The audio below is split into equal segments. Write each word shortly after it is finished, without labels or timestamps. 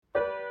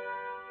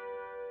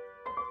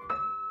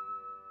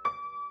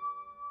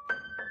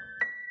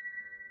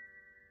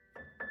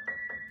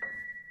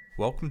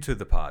Welcome to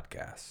the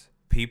podcast,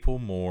 People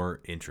More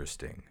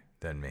Interesting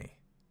Than Me.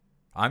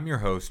 I'm your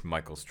host,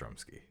 Michael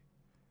Strumsky,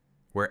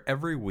 where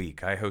every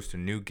week I host a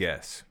new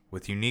guest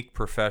with unique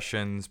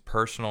professions,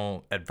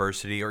 personal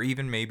adversity, or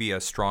even maybe a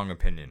strong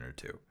opinion or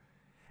two.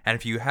 And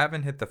if you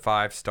haven't hit the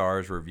 5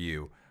 stars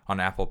review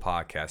on Apple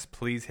Podcasts,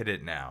 please hit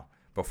it now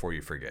before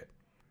you forget.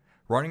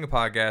 Running a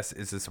podcast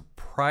is a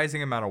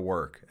surprising amount of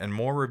work, and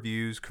more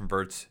reviews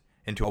converts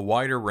into a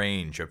wider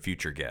range of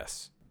future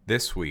guests.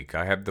 This week,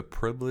 I have the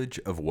privilege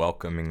of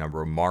welcoming a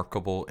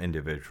remarkable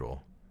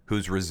individual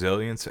whose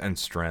resilience and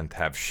strength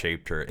have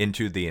shaped her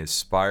into the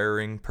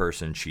inspiring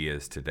person she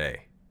is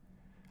today.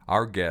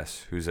 Our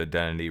guest, whose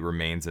identity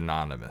remains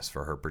anonymous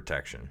for her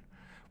protection,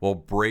 will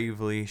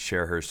bravely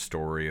share her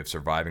story of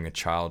surviving a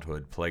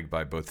childhood plagued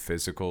by both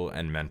physical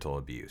and mental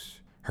abuse.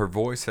 Her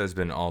voice has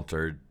been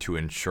altered to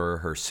ensure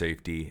her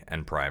safety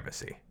and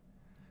privacy.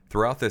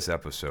 Throughout this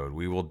episode,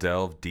 we will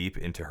delve deep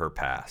into her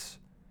past,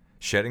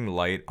 shedding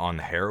light on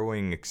the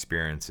harrowing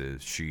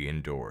experiences she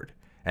endured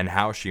and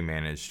how she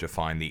managed to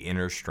find the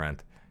inner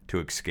strength to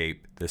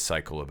escape the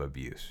cycle of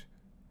abuse.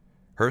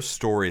 Her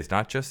story is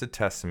not just a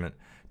testament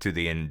to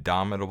the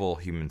indomitable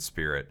human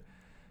spirit,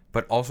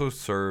 but also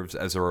serves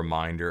as a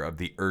reminder of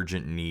the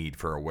urgent need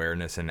for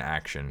awareness and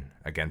action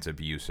against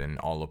abuse in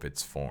all of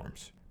its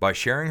forms. By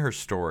sharing her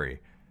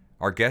story,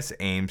 our guest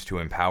aims to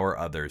empower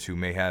others who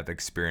may have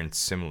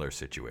experienced similar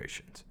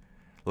situations,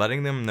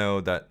 letting them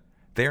know that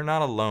they are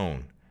not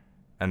alone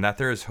and that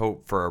there is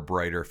hope for a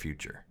brighter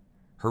future.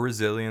 Her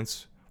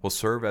resilience will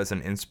serve as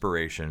an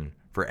inspiration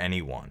for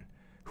anyone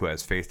who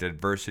has faced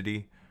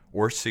adversity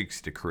or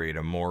seeks to create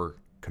a more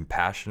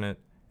compassionate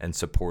and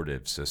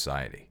supportive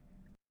society.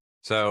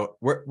 So,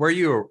 where are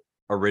you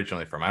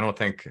originally from? I don't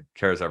think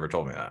Kara's ever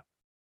told me that.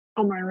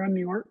 Elmira,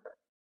 New York.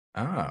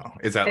 Oh,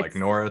 is that like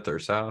north or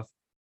south?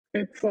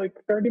 It's like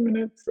 30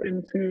 minutes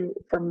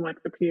from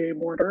like the PA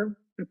border.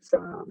 It's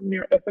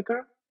near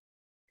Ithaca.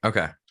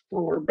 Okay.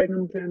 Or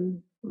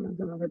Binghamton.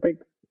 There's another big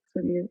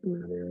city in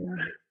that area.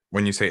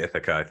 When you say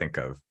Ithaca, I think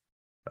of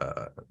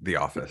The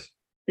Office.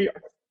 Yes.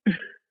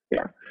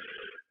 Yeah.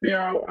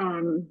 Yeah.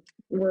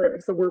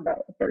 We're about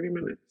 30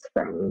 minutes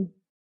from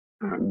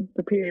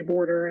the PA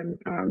border and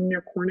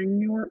near Corning,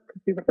 New York.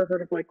 If you've ever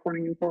heard of like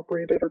Corning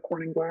Incorporated or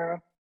Corning Glass.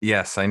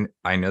 Yes,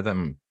 I know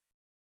them.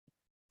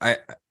 I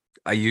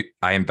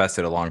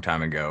invested a long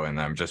time ago in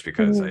them just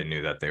because I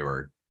knew that they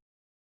were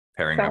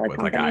pairing up with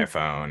like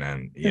iPhone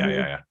and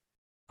yeah.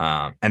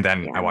 And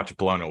then I watched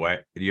Blown Away.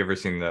 Have you ever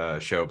seen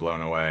the show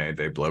Blown Away?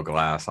 They blow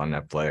glass on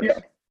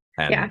Netflix.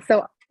 Yeah.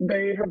 So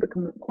they have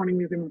the Corning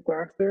Museum of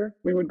Glass there.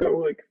 We would go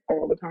like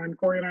all the time.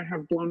 Corey and I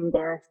have blown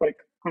glass like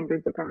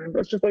hundreds of times.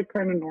 It's just like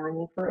kind of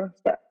normal for us,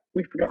 but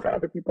we forget that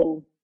other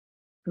people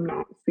have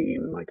not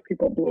seen like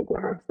people blow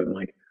glass, and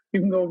like you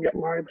can go and get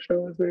live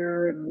shows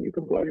there and you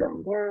can blow your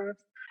own glass.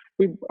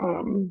 We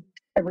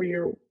every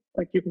year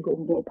like you can go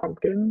and blow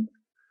pumpkins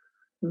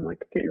and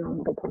like get your own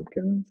little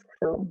pumpkins.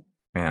 So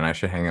man, I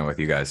should hang out with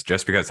you guys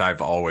just because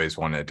I've always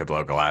wanted to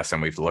blow glass,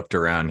 and we've looked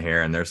around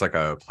here and there's like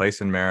a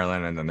place in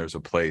Maryland and then there's a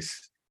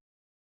place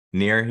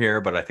near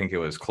here, but I think it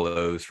was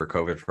closed for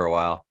COVID for a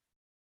while.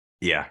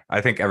 Yeah, I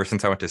think ever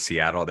since I went to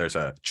Seattle, there's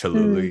a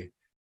Cholula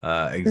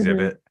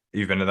exhibit.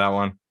 You've been to that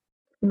one?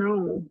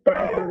 No, but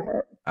I heard of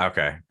it.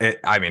 Okay.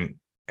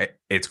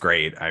 It's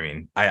great. I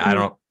mean, I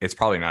don't, it's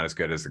probably not as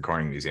good as the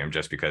Corning Museum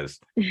just because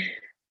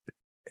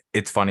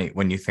it's funny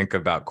when you think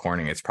about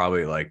Corning, it's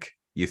probably like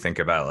you think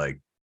about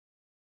like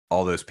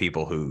all those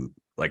people who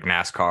like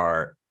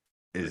NASCAR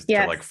is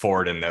for like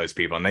Ford and those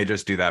people, and they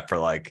just do that for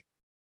like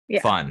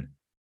fun.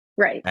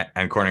 Right.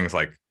 And Corning's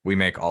like, we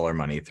make all our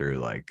money through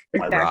like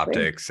fiber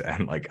optics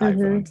and like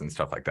iPhones and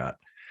stuff like that.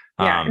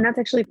 Yeah, and that's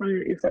actually funny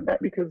that you said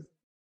that because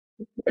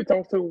it's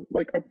also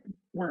like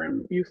where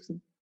I'm used to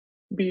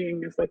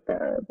being is like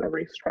the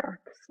racetracks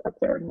up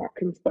there in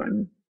Watkins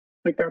Glen.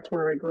 Like that's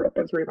where I grew up,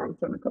 is right on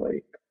Seneca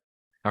Lake.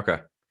 Okay.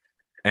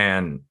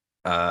 And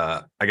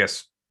I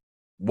guess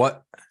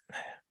what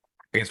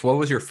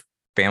was your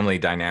family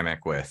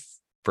dynamic with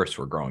first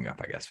we're growing up,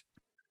 I guess?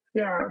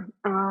 Yeah.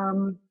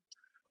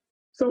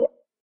 So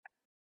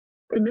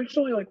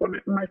initially, like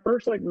when my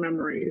first like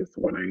memories,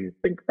 when I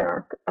think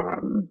back,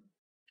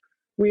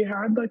 we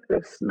had like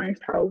this nice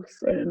house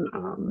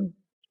in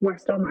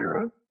West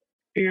Elmira,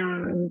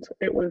 and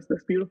it was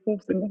this beautiful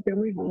single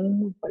family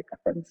home with like a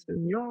fenced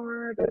in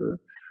yard,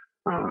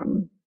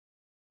 and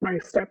my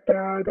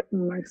stepdad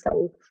and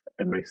myself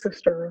and my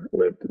sister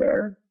lived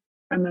there,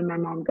 and then my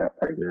mom got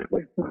pregnant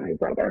with my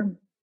brother.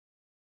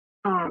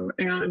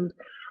 And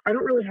I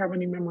don't really have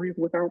any memories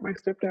without my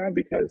stepdad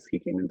because he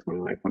came into my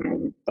life when I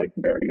was like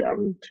very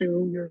young,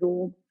 2 years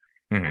old.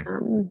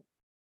 And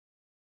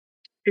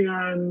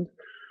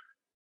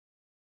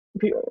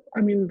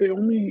the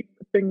only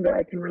thing that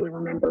I can really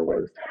remember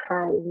was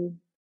how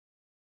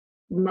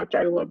much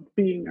I loved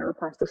being there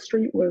across the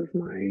street was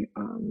my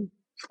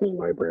school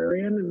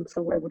librarian. And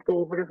so I would go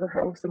over to her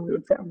house and we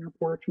would sit on her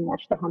porch and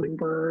watch the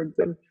hummingbirds.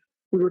 And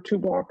we were 2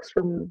 blocks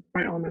from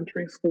my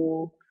elementary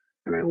school.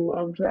 And I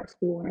loved that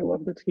school and I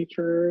loved the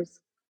teachers.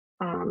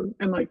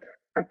 And like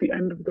at the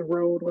end of the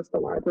road was the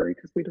library,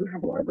 because we didn't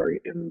have a library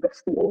in the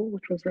school,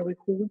 which was really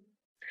cool.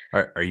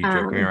 Are you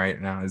joking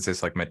right now? Is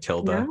this like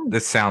Matilda? No.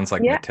 This sounds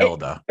like Yeah,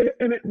 Matilda.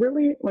 And it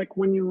really, like,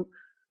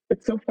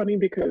 it's so funny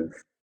because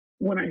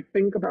when I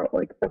think about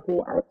like the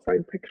whole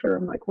outside picture,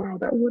 I'm like, wow,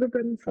 that would have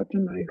been such a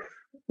nice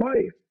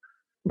life.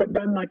 But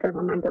then, like, I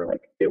remember,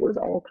 like, it was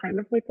all kind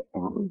of like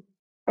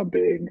a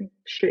big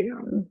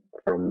sham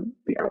from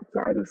the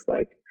outside. It's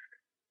like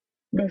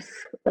this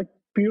like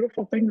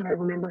beautiful thing that I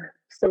remember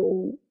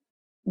so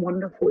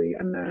wonderfully,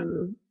 and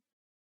then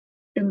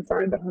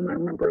inside the home, I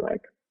remember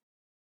like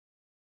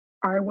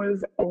I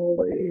was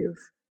always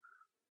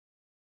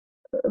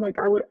like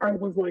I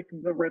was like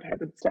the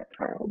redheaded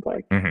stepchild,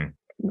 like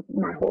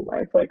my whole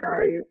life. Like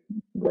I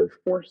was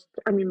forced.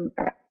 I mean,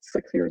 at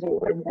 6 years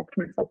old, I walked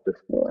myself to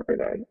school every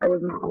day. I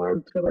was not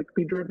allowed to like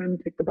be driven,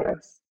 take the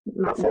bus,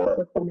 not walk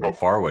with them. How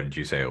far would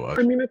you say it was?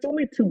 I mean, it's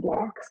only 2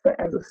 blocks, but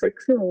as a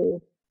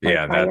 6-year-old,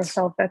 Yeah, by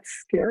yourself, that's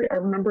scary. I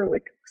remember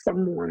like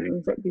some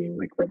mornings it being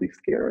like really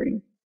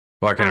scary.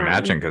 Well, I can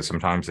imagine, because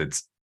sometimes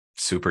it's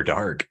super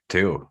dark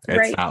too.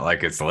 It's not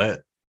like it's lit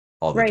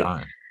all the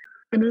time.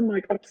 And then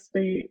like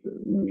upstate,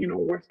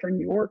 Western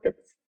New York,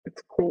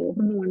 it's cold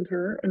in the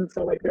winter, and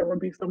so like there would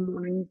be some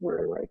mornings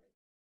where like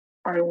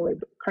I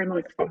would kind of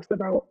like fuss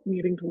about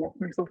needing to walk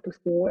myself to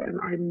school, and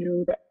I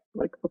knew that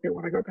like, okay,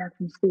 when I got back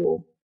from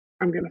school,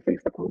 I'm gonna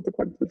face the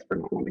consequences for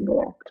not wanting to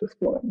walk to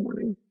school that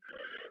morning.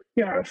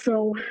 Yeah,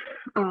 so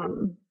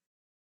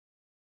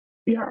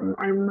yeah,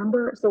 I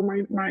remember, so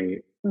my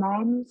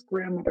mom's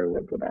grandmother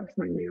lived with us,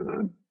 my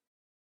nana,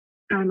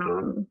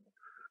 and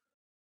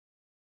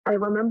I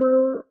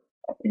remember,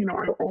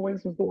 I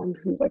always was the one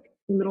who, like,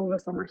 middle of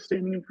the summer,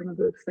 standing in front of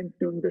the sink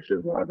doing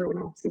dishes while everyone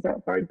else is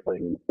outside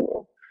playing in the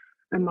pool.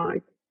 And,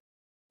 like,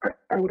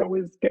 I would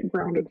always get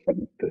grounded for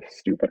the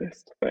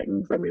stupidest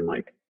things. I mean,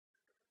 like,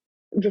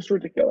 just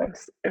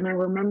ridiculous. And I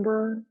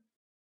remember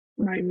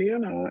my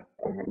Nana,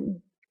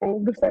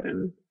 all of a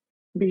sudden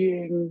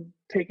being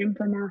taken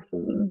from our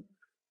home,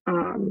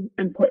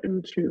 and put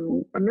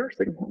into a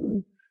nursing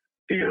home.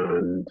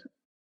 And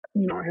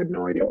I had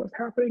no idea what was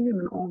happening. And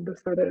then all of a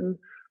sudden,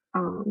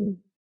 um,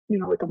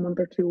 like a month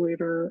or two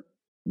later,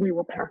 we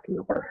were packing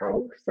up our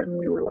house and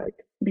we were like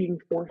being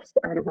forced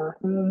out of our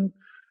home.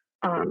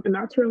 And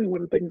that's really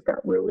when things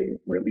got really,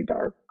 really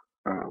dark.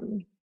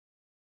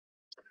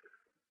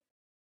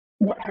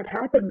 What had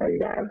happened, I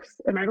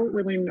guess, and I don't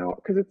really know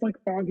because it's like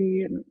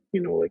foggy, and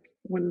like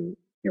when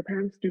your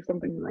parents do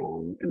something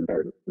wrong and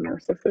they're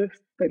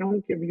narcissists, they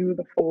don't give you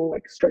the full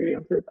like straight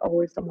answer. It's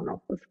always someone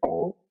else's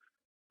fault.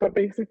 But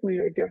basically,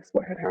 I guess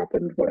what had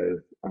happened was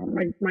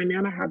my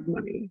nana had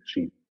money.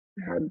 She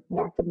had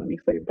lots of money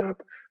saved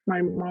up.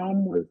 My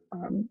mom was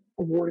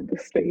awarded the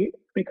state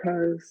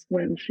because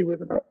when she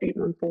was about 8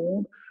 months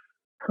old,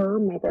 her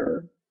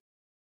mother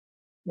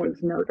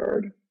was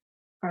murdered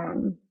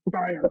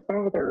by her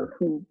father,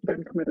 who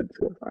then committed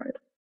suicide.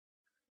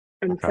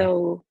 And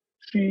so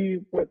she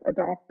was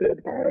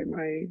adopted by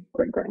my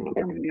great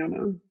grandmother, my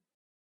nana.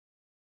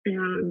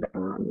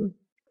 And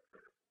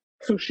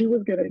so she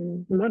was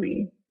getting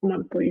money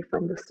monthly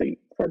from the state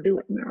for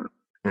doing that.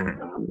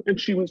 And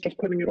she was just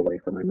putting it away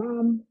for my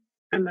mom.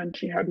 And then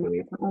she had money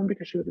of her own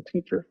because she was a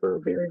teacher for a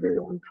very, very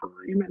long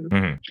time.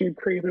 And she had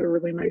created a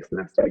really nice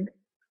nest egg.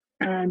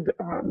 And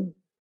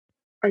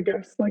I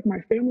guess like my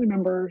family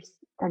members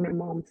on my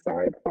mom's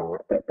side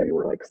thought that they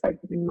were like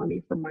siphoning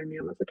money from my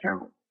nana's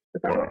account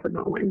without her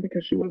knowing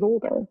because she was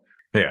older.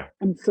 Yeah.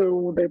 And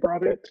so they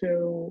brought it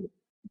to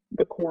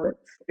the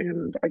courts,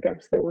 and I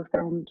guess they were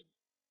found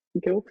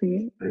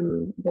guilty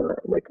and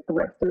were like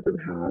arrested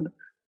and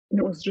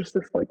it was just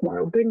this like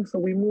wild thing. So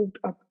we moved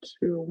up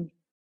to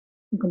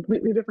a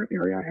completely different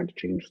area. I had to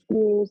change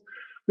schools.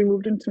 We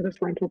moved into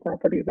this rental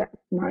property that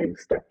my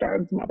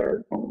stepdad's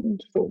mother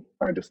owned. So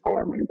I just call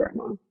her my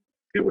grandma.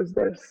 It was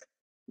this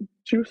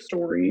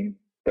 2-story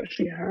that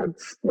she had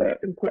split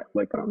and put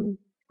like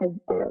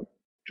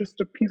just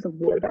a piece of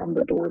wood on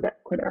the door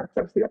that could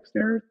access the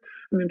upstairs.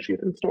 And then she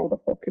had installed a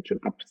full kitchen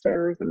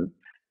upstairs. And,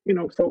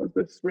 so it was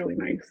this really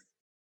nice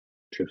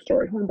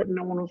 2-story home, but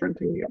no one was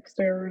renting the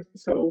upstairs.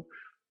 So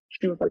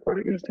she was like, why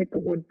don't you just take the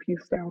wood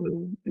piece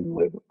down and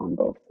live on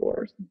both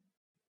floors?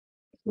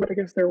 But I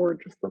guess there were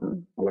just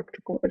some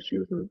electrical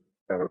issues, and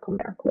that'll come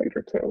back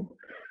later too.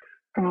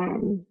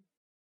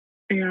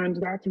 And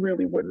that's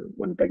really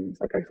when things,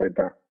 like I said,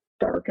 got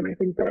dark. And I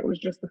think that it was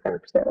just the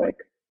fact that like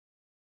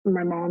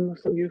my mom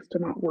was so used to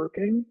not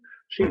working.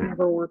 She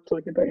never worked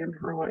like a day in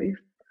her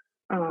life.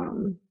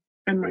 And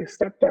my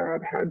stepdad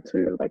had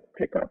to like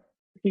pick up.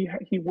 He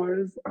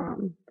was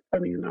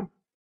funny enough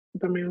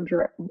the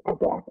manager at a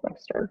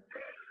Blockbuster.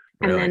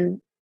 Really? And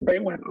then they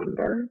went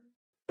under.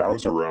 That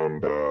was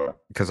around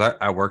because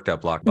I worked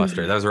at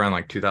Blockbuster. That was around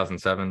like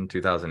 2007,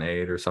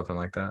 2008 or something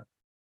like that.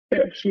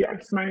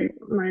 Yes.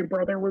 My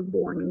brother was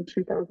born in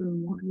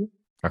 2001.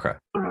 Okay.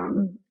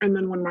 And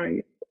then when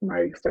my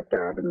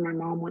stepdad and my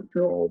mom went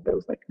through all of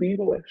those like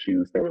legal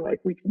issues, they were like,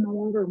 we can no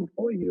longer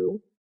employ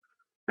you.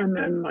 And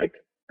then like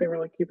they were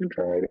like, you can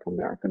try to come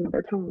back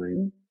another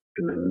time.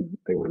 And then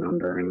they went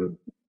under, and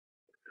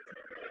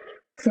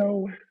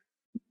So,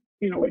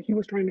 like he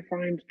was trying to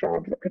find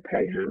jobs that could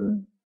pay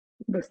him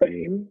the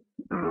same.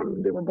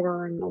 They were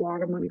borrowing a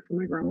lot of money from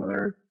my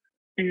grandmother,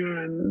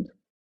 and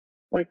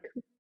like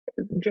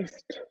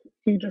just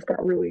he just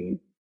got really,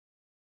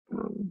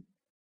 um,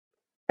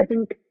 I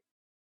think,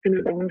 in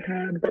his own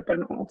head, but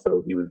then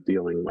also he was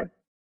dealing with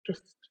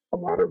just a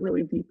lot of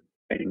really deep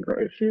anger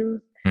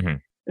issues. Mm-hmm.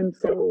 And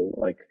so,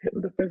 like,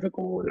 the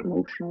physical and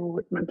emotional,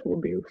 like, mental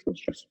abuse was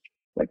just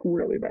like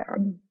really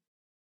bad.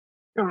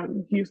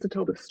 He used to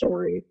tell this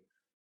story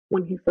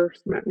when he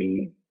first met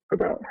me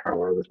about how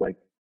I was like,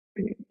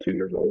 I mean, 2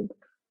 years old,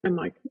 and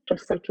like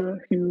just such a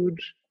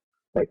huge,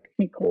 like,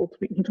 he told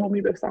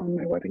me this on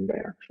my wedding day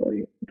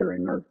actually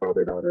during our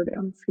father daughter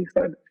dance. He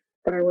said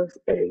that I was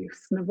a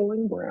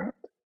sniveling brat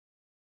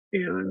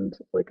and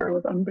like I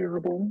was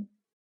unbearable.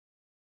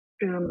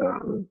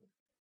 And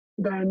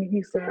then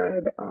he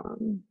said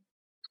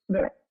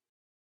that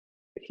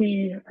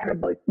he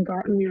had like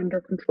gotten me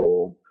under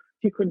control.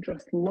 He could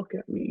just look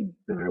at me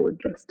and I would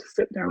just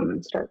sit down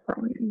and start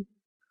crying.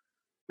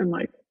 And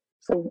like,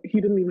 so he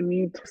didn't even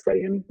need to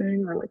say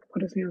anything or like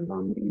put his hands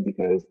on me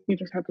because he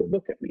just had to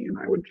look at me and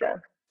I would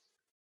just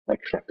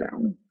like shut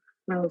down.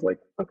 And I was like,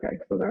 okay,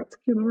 so that's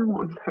cue number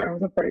one. I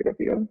was afraid of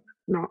you,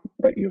 not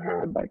that you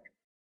had like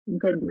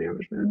good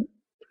management.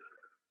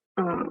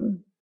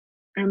 Um,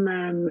 and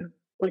then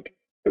like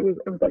it was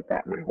like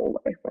that my whole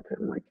life with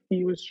him. Like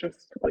he was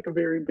just like a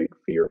very big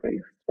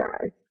fear-based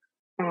guy.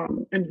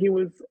 And he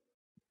was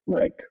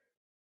like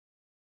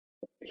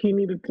he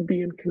needed to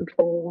be in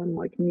control and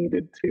like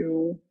needed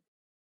to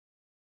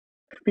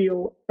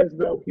feel as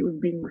though he was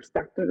being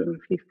respected. And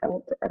if he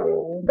felt at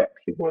all that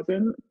he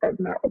wasn't, then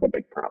that was a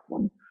big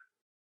problem.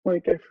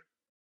 Like if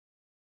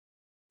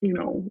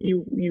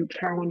you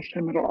challenged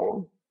him at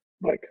all,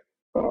 like,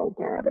 oh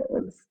god,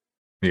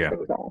 Yeah. it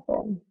was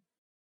awful.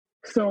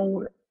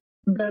 So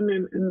then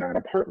in that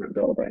apartment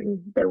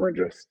building, there were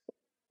just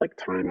like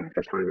time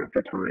after time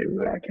after time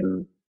that I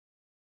can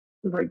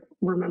like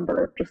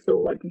remember just so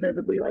like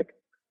vividly, like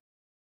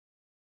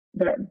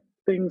that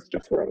things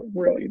just were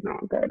really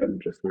not good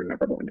and just were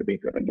never going to be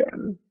good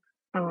again.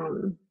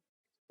 Um,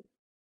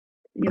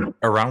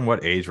 Around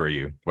what age were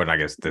you when I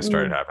guess this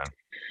started happening?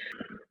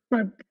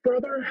 My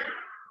brother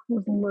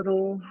was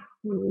little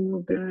when we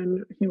moved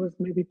in. He was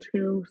maybe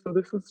 2, so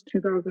this was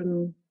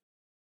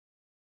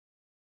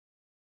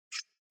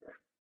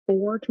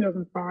 2004,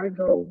 2005,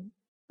 so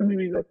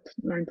maybe like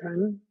 9,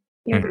 10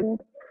 years Mhm.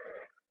 old.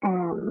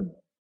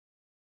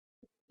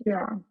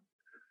 Yeah,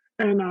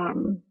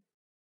 and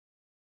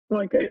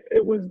like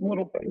it was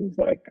little things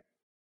like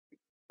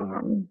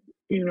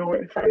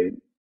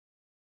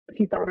if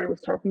he thought I was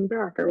talking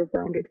back, I was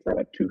grounded for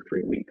like 2,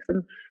 3 weeks.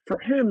 And for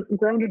him,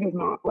 grounded is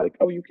not like,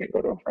 oh, you can't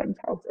go to a friend's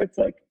house. It's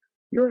like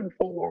you're in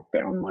full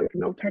lockdown, like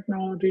no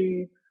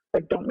technology,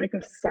 like don't make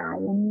a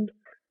sound.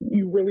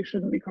 You really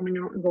shouldn't be coming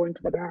out and going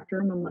to the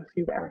bathroom unless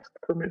you've asked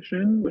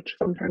permission, which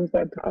sometimes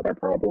led to other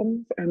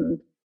problems. And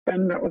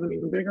then that was an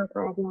even bigger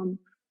problem.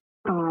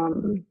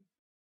 Um,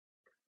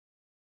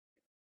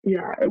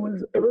 yeah, it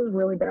was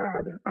really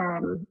bad.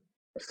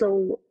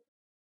 So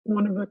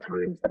one of the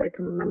times that I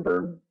can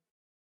remember,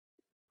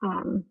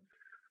 um,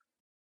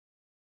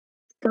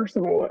 first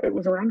of all, it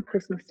was around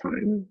Christmas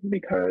time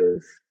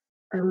because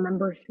I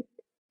remember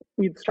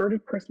we'd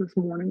started Christmas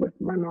morning with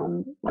my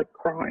mom like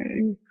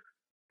crying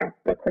at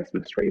the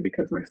Christmas tree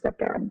because my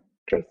stepdad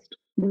just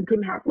we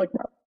couldn't have like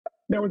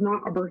there was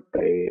not a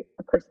birthday,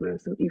 a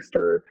Christmas, and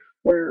Easter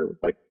where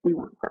like we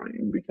weren't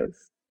crying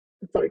because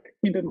it's like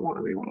he didn't want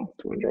anyone else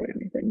to enjoy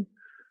anything.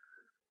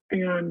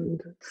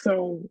 And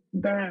so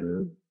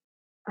then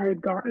I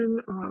had gotten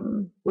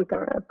like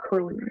a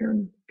curling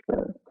iron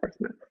for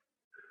Christmas.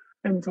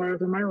 And so I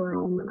was in my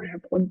room and I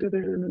had plugged it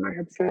in and I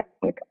had set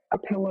like a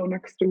pillow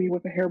next to me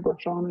with a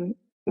hairbrush on it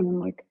and then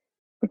like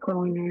the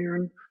curling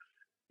iron.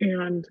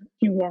 And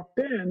he walked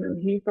in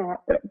and he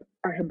thought that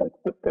I had like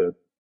put the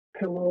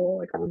pillow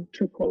like on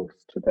too close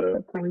to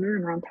the curling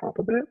iron or on top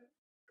of it.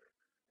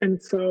 And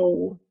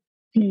so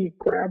he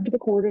grabbed the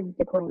cord of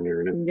the curling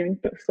iron and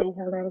yanked it so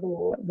hard out of the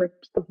wall it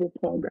ripped the whole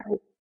plug out.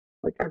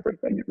 Like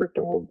everything. It ripped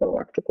all of the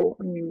electrical.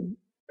 I mean,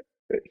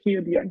 he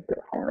had yanked it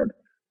hard.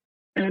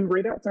 And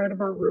right outside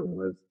of our room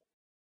was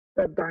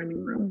the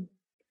dining room.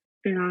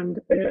 And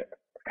it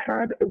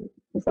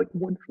was like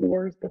wood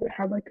floors, but it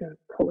had like a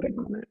coating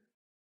on it.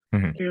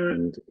 Mhm.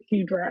 And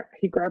he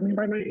grabbed me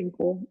by my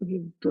ankle and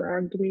he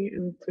dragged me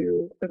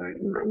into the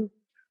dining room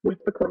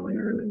with the curling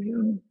iron in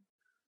hand.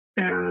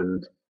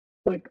 And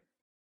like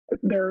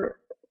there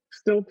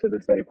still to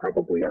this day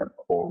probably are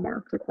claw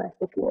marks across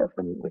the floor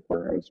from like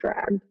where I was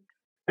dragged.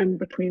 And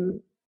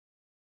between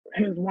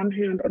his one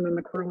hand and then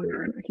the curling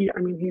iron,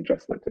 he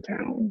just went to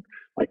town,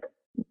 like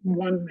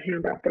one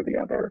hand after the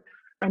other.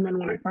 And then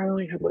when I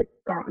finally had like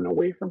gotten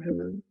away from him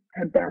and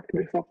had backed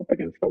myself up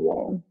against the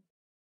wall,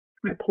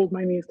 I pulled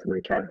my knees to my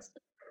chest,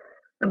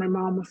 and my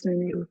mom was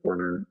standing in the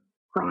corner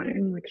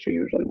crying like she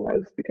usually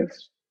was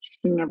because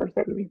she never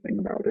said anything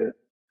about it.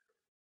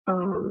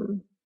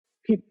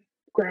 He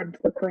grabbed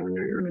the curling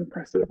iron and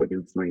pressed it up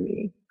against my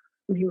knee.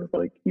 And he was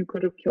like, you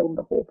could have killed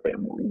the whole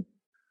family.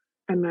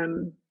 And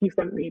then he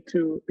sent me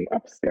to the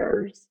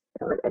upstairs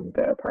part of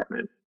the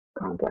apartment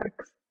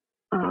complex,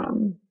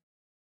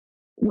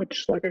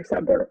 which, like I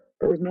said, there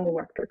was no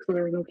electric, so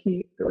there was no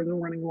heat, there was no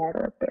running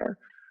water up there,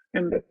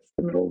 and it's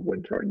the middle of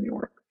winter in New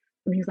York.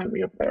 And he sent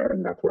me up there,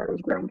 and that's where I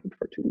was grounded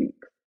for 2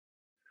 weeks.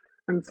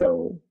 And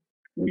so,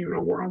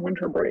 we're on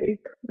winter break.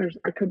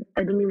 I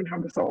didn't even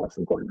have the solace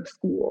of going to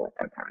school at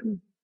that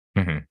time.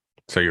 Mm-hmm.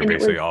 So you're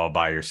basically all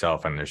by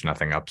yourself, and there's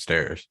nothing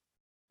upstairs.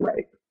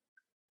 Right.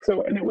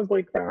 So, and it was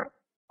like that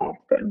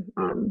often.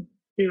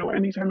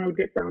 Anytime I would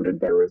get grounded,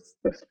 there was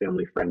this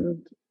family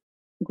friend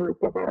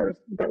group of ours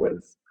that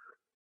was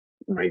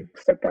my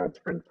stepdad's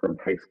friends from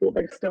high school.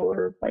 They still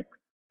are like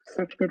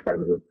such good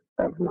friends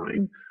of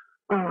mine.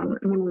 And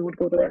when we would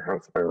go to their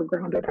house, if I were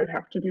grounded, I'd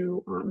have to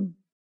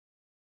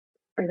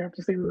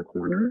stay in the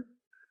corner,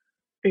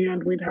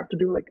 and we'd have to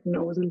do like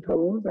nose and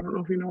toes. I don't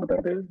know if you know what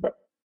that is, but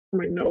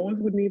my nose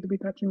would need to be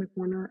touching the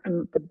corner,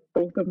 and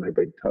both of my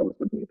big toes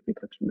would need to be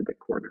touching the big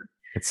corner.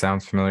 It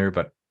sounds familiar,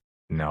 but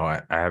no,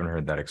 I haven't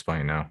heard that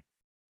explained. No.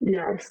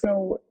 Yeah.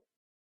 So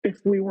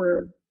if we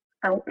were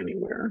out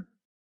anywhere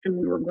and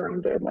we were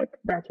grounded, like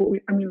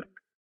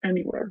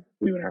anywhere,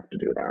 we would have to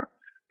do that.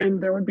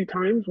 And there would be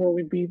times where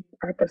we'd be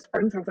at this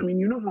friend's house. I mean,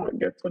 you know how it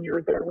gets when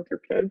you're there with your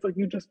kids. Like,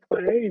 you just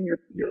play and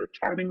you're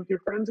chatting with your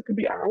friends. It could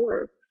be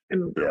hours.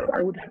 And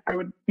I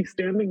would be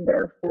standing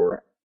there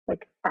for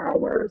like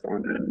hours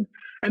on end.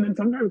 And then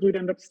sometimes we'd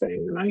end up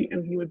staying the night,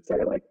 and he would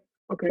say like,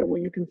 okay,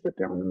 well, you can sit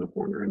down in the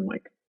corner and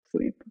like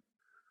sleep.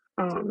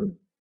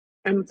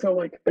 And so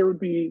like there would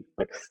be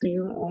like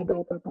steam all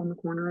built up on the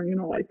corner,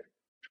 like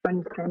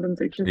from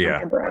condensation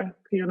from the breath,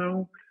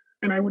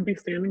 and I would be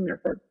standing there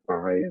for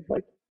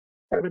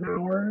 7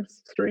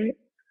 hours straight.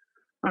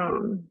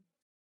 And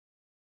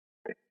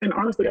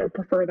honestly, I would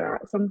prefer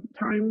that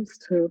sometimes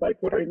to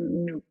like what I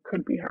knew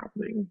could be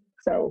happening.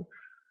 So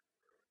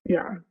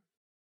yeah.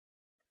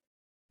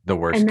 The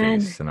worst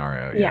case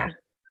scenario.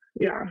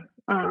 Yeah.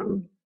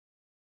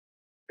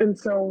 And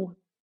so,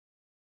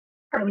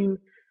 I mean,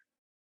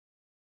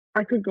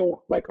 I could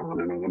go like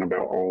on and on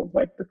about all of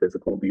like the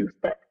physical abuse,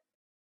 but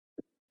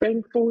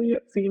thankfully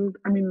it seemed,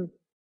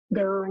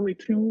 there are only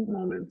 2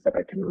 moments that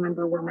I can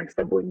remember where my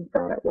siblings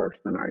got it worse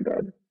than I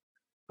did.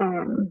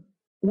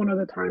 One of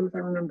the times I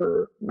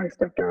remember my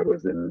stepdad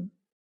was in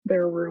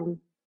their room,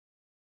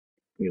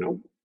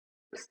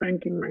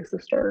 spanking my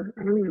sister.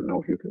 I don't even know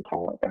if you can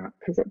call it that,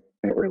 because it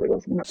really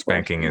wasn't much.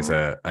 Spanking is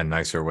a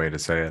nicer way to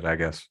say it, I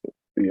guess.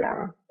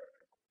 Yeah.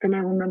 And I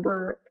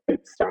remember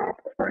it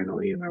stopped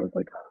finally, and I was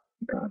like, oh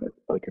God,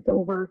 it's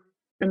over.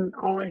 And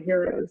all I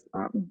hear is,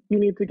 you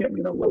need to get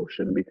me the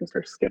lotion because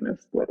her skin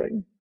is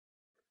splitting.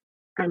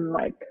 And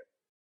like,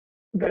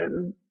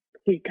 then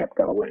he kept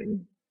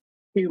going.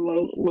 He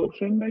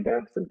lotioned, I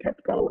guess, and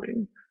kept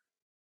going.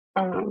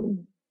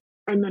 And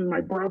then my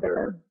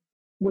brother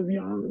was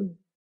young,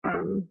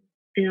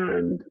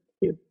 and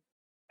he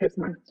pissed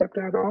my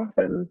stepdad off.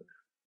 And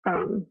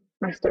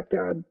my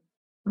stepdad,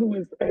 who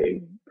is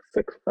a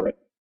 6'3",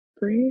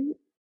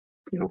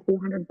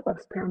 400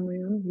 plus pound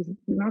man. He's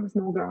not a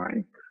small guy.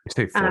 You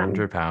say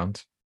 400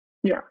 pounds?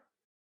 Yeah.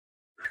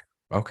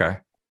 Okay.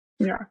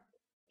 Yeah.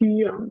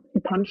 He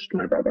punched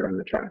my brother in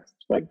the chest,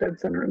 like dead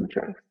center in the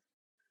chest.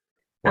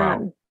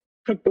 Wow.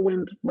 Took the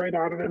wind right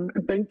out of him.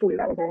 And thankfully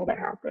that was all that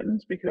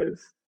happened,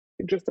 because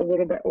just a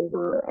little bit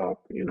over or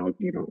up, you don't.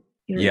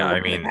 Yeah, I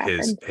mean,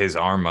 his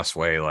arm must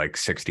weigh like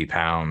 60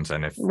 pounds.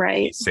 And if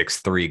he's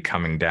 6'3"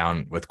 coming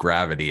down with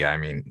gravity, I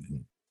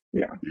mean,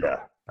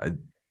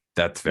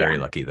 that's very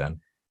lucky then.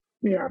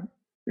 Yeah.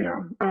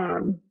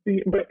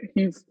 But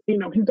he's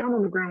down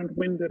on the ground,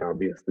 winded,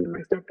 obviously. My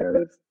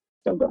stepdad is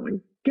still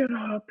going, get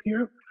up,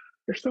 you're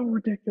so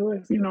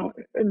ridiculous,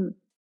 and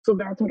so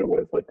that's what it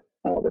was like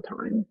all the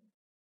time.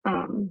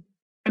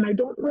 And I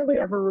don't really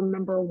ever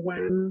remember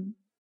when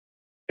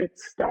it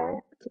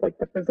stopped, like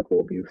the physical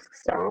abuse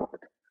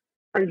stopped.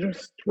 I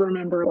just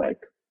remember like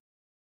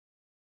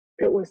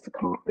it was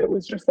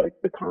just like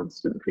the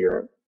constant fear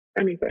of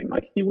anything.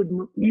 Like he would,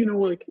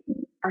 like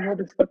I had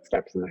his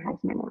footsteps in the house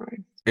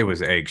memorized. It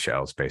was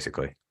eggshells,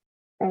 basically,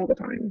 all the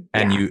time.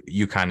 And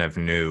you kind of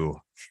knew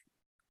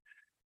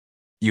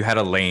you had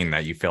a lane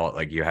that you felt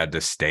like you had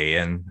to stay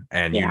in,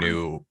 and you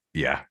knew,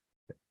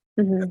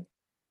 Mm-hmm.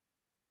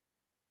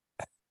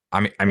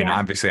 I mean,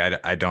 obviously,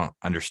 I don't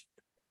understand.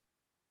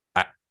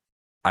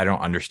 I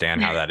don't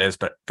understand how that is,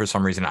 but for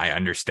some reason, I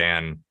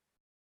understand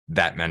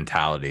that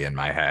mentality in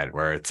my head,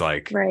 where it's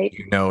like,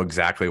 you know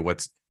exactly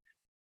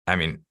I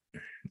mean,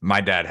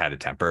 my dad had a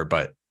temper,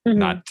 but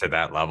not to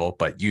that level.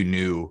 But you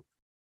knew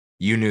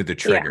the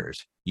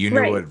triggers. You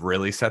knew what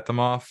really set them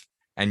off,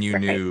 and you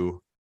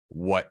knew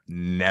what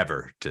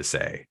never to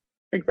say.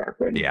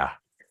 Exactly. Yeah.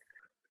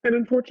 And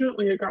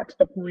unfortunately, it got to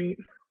the point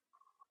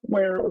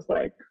where it was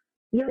like,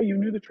 you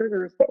knew the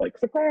triggers, but like,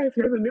 surprise,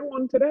 here's a new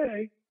one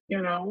today,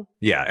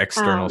 Yeah,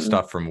 external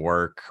stuff from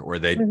work, or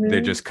they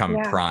just come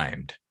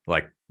primed,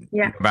 like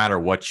no matter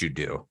what you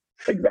do.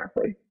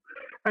 Exactly.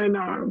 And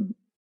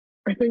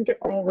I think it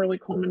all really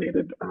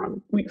culminated.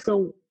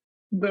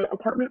 the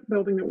apartment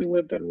building that we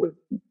lived in was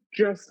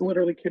just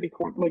literally kitty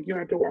corner. Like you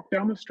had to walk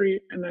down the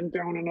street and then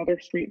down another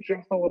street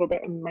just a little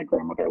bit, and my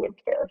grandmother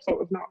lived there, so it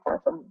was not far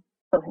from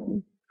her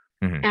home.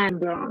 Mhm.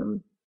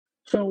 And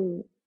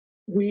so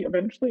we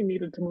eventually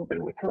needed to move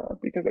in with her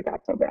because it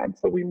got so bad.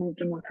 So we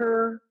moved in with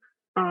her,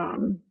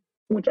 um,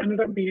 which ended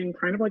up being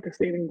kind of like a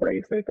saving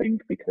grace, I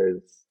think,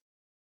 because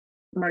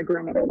my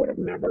grandmother would have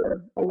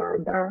never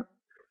allowed that.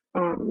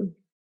 Um,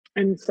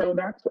 and so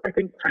that's, I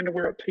think, kind of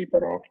where it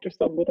tapered off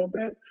just a little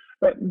bit.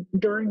 But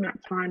during that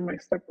time, my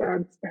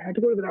stepdad had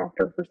to go to the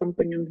doctor for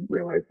something and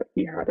realized that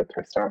he had a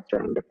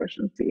testosterone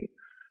deficiency,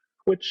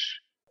 which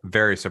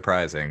Very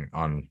surprising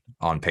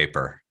on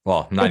paper.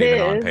 Well, not It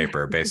even on is.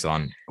 paper, based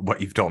on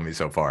what you've told me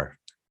so far.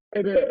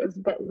 it is.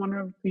 But one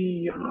of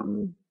the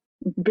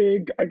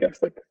big, I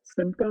guess, like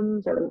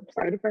symptoms or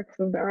side effects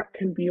of that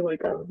can be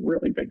like a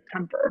really big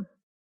temper.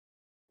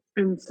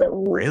 And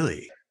so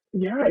Really?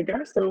 yeah, I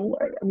guess so.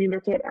 I mean,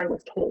 that's what I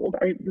was told.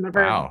 I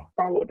never Wow.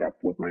 followed up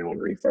with my own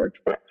research,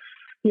 but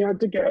he had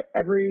to get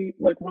every,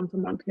 like once a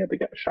month, he had to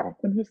get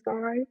shots in his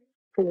thigh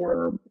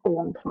for a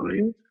long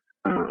time.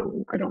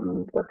 I don't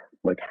remember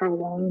like how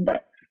long,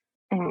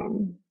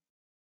 um,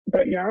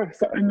 but yeah.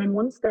 So, and then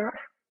once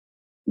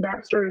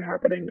that started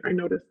happening, I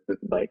noticed that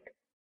like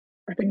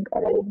I think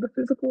all of the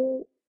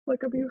physical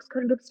like abuse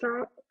kind of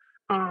stopped.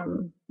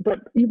 But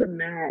even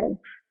now,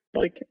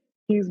 like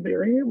he's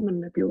very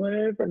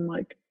manipulative and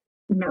like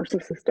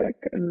narcissistic,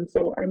 and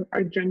so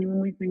I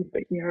genuinely think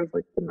that he has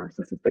like the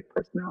narcissistic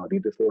personality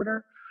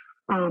disorder.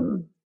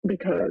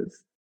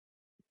 Because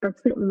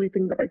that's the only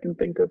thing that I can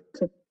think of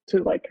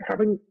to like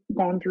having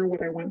gone through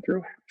what I went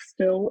through.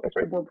 Still, if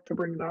I were to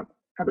bring it up,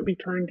 have it be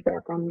turned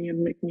back on me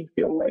and make me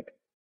feel like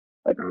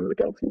I'm the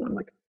guilty one.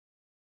 Like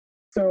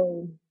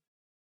so,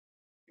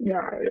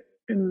 yeah,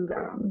 and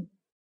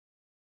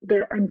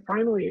there and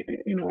finally,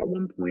 at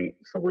one point,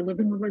 so we're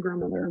living with my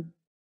grandmother.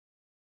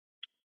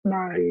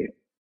 My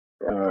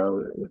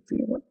let's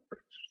see, what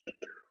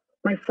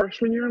my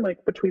freshman year,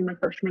 like between my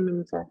freshman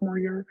and sophomore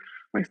year,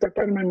 my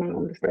stepdad and my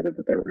mom decided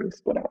that they were going to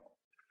split up.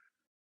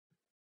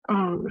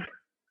 Um,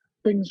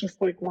 Things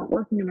just like weren't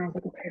working, and I was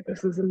like, okay,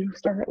 this is a new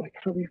start. Like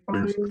it'll be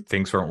fine.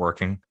 Things weren't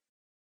working.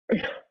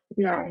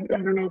 Yeah, I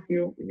don't know if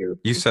you You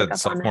pick said up on it.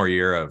 sophomore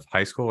year of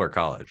high school or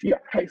college? Yeah,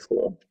 high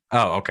school.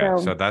 Oh, okay.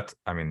 So, So that's,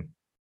 I mean,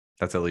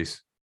 that's at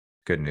least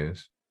good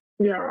news.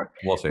 Yeah.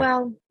 We'll see.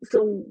 well,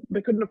 So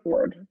they couldn't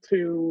afford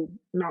to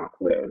not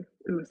live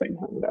in the same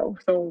home though.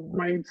 So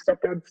my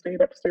stepdad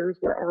stayed upstairs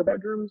where our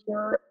bedrooms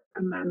were,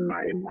 and then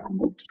my mom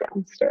moved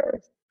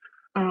downstairs.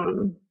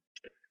 Um,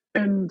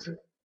 and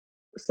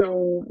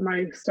so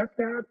my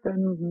stepdad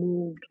then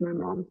moved my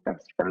mom's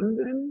best friend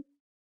in.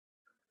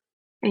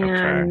 Okay.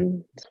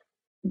 and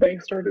They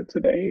started to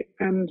date,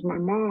 and my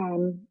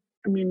mom,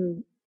 I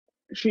mean,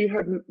 she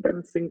hadn't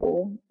been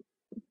single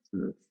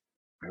since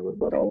I was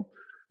little.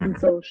 And Mhm.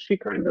 so she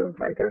kind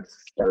of, I guess,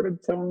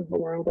 started sowing the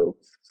wild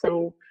oats.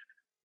 So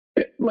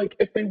like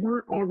if they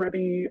weren't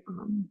already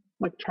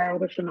like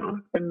childish enough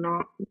and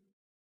not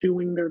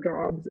doing their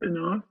jobs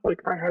enough,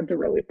 like I had to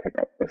really pick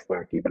up the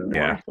slack even more.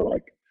 Yeah. So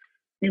like,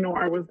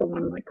 I was the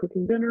one like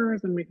cooking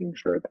dinners and making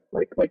sure that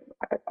like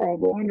all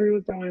the laundry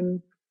was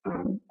done,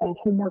 all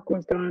homework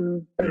was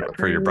done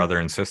For your bedtime, brother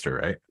and sister,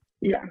 right?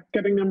 yeah,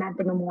 getting them up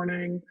in the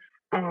morning.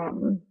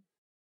 um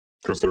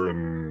Because they're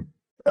in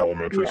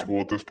elementary yeah,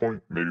 school at this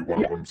point. Maybe one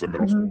yeah. of them's in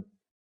middle hmm school.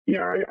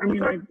 yeah, I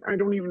mean, Okay. I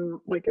don't even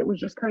like, it was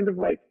just kind of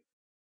like,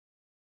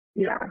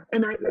 yeah.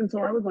 And so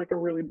I was like a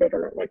really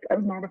bitter, like I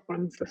was not a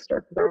fun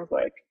sister because I was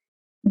like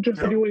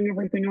just Yeah. doing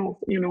everything else.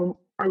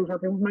 I was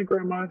working with my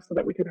grandma so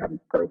that we could have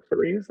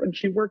groceries, and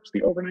she worked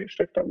the overnight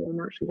shift at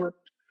Walmart. She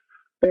worked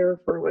there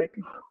for like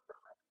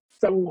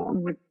so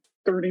long, like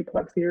 30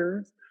 plus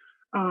years.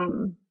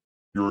 Um,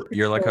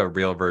 You're like a so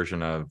real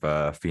version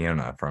of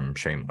Fiona from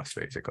Shameless,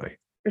 basically.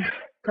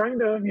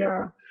 kind of,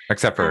 yeah.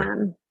 Except for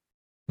um,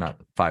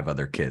 not 5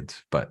 other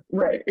kids, but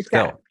Right,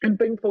 still. exactly. And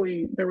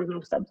thankfully there was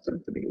no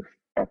substance abuse.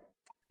 I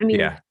mean,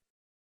 Yeah.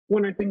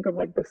 When I think of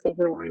like the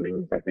silver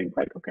linings, I think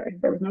like, okay,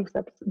 there was no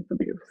substance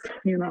abuse,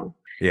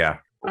 Yeah.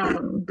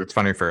 Um, It's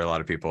funny for a lot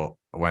of people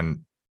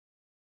when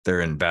they're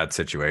in bad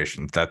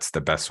situations. That's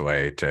the best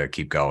way to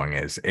keep going,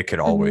 is it could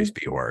always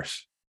be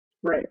worse.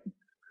 right.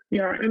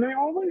 Yeah. And I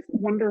always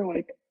wonder,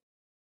 like,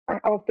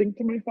 I'll think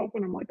to myself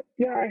and I'm like,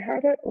 yeah, I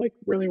had it like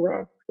really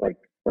rough. Like,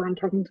 or I'm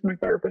talking to my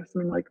therapist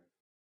and I'm like,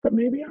 but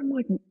maybe I'm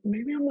like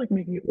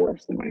making it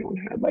worse in my own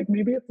head. Like,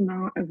 maybe it's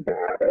not as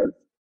bad as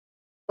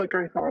like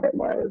I thought it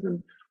was.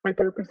 And my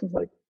therapist was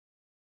like,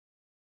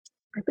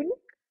 I think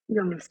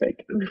you're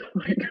mistaken.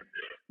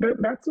 Like,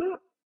 that's not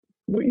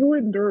what you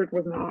endured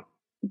was not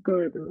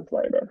good in the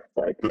slightest.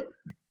 Like,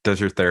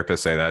 Does your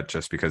therapist say that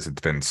just because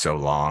it's been so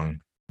long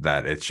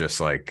that it's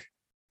just like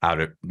out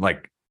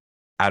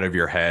of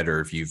your head, or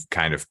if you've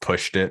kind of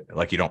pushed it,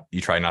 like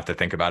you try not to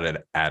think about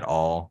it at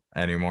all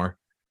anymore?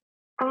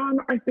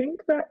 I think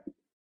that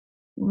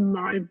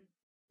my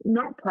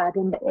not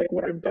problem, but like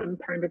what I've done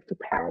kind of to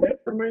pad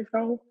it for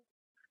myself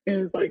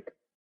is like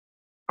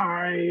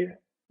I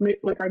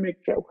I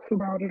make jokes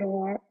about it a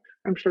lot.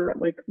 I'm sure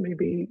like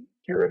maybe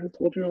Kara has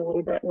told you a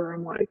little bit where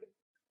I'm like,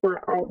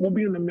 we'll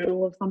be in the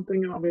middle of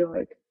something and I'll be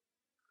like,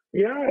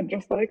 yeah,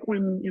 just like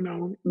when, you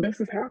know, this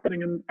is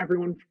happening and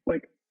everyone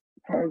like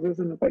pauses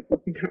and is like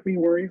looking at me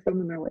worrisome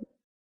and they're like,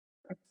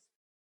 that's,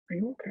 are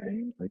you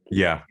okay? Like,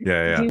 Yeah.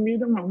 do you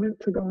need a moment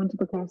to go into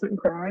the closet and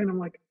cry? And I'm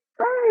like,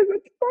 guys,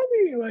 it's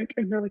funny. Like,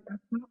 and they're like,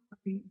 that's not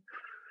funny.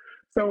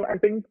 So I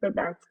think that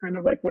that's kind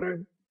of like what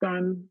I've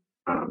done.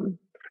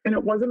 And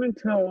it wasn't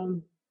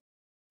until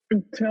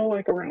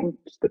like around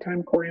the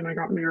time Corey and I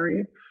got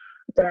married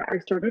that I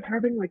started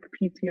having like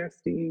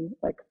PTSD,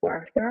 like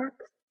flashbacks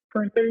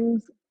for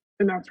things.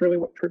 And that's really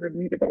what triggered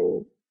me to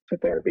go to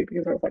therapy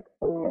because I was like,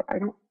 oh, I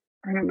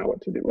don't know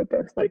what to do with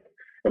this. Like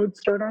it would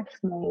start off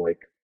small, like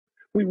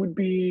we would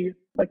be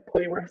like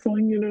play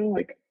wrestling, you know,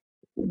 like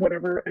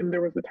whatever. And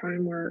there was a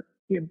time where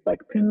he had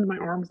like pinned my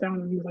arms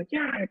down and he was like,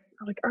 yeah,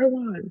 I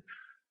won.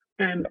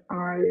 And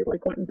I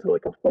like went into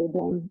like a full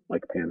blown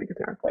like panic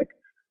attack, like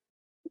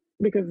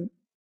because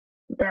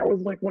that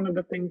was like one of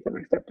the things that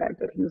my stepdad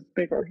did. He was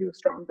bigger, he was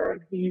stronger,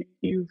 and he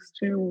used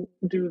to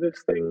do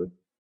this thing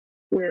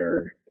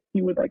where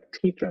he would like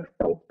teach us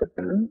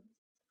self-defense,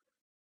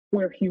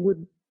 where he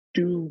would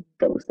do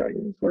those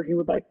things, where he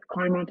would like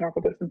climb on top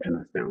of us and pin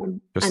us down.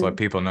 Just let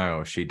people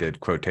know she did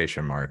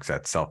quotation marks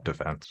at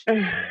self-defense.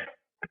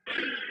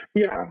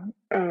 Yeah.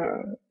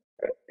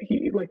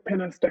 He like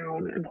pin us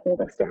down and hold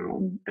us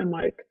down. And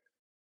like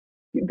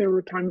there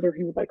were times where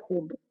he would like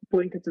hold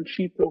blankets and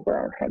sheets over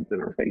our heads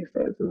and our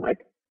faces. And like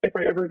if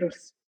I ever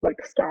just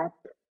like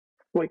stopped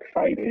like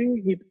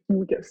fighting, he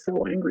would get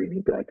so angry and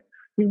he'd be like,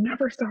 you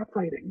never stop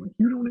fighting. Like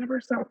you don't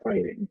ever stop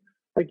fighting.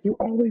 Like you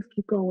always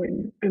keep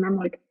going. And I'm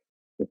like,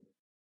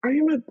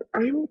 I'm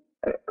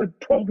a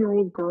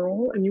 12-year-old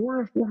girl and you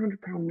are a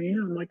 400-pound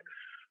man. Like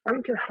I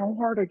don't care how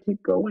hard I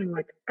keep going,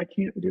 like I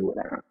can't do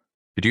that.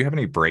 Did you have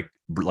any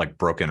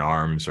broken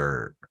arms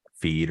or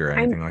feet or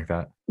anything like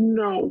that?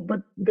 No, but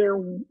there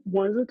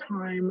was a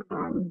time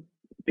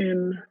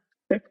in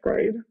fifth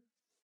grade,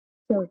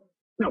 or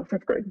no,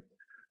 fifth grade,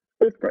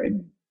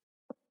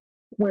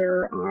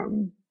 where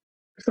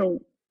so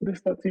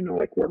this lets you know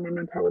like where my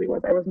mentality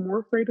was. I was more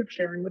afraid of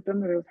sharing with them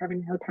that I was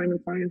having a hard time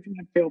in science and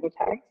had failed a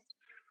test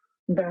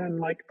than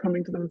like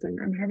coming to them and saying,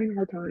 I'm having a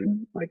hard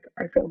time, like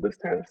I failed this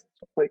test,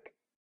 like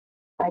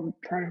I'll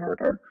try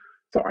harder.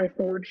 So I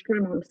forged my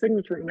mom's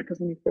signature in it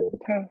because when you failed a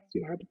test,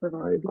 you had to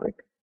provide like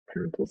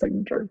parental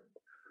signature.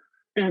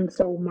 And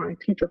so my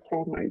teacher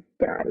called my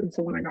dad. And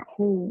so when I got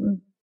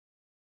home,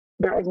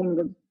 that was one of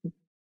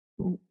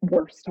the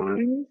worst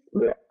times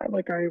that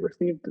like I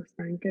received a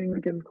spanking,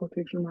 again,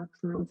 quotation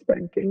marks around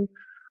spanking.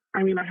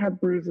 I mean, I had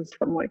bruises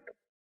from like,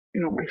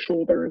 you know, my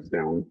shoulders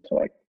down to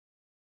like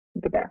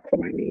the backs of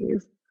my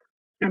knees.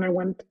 And I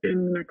went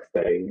in the next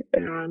day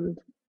and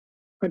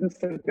couldn't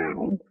sit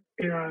down.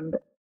 And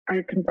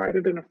I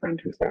confided in a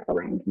friend who sat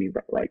around me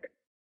that like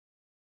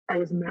I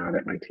was mad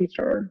at my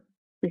teacher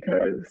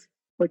because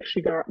like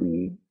she got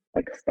me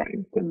like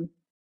spanked. And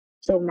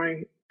so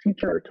my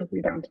teacher took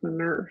me down to the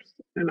nurse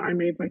and I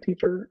made my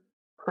teacher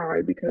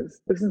cry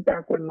because this is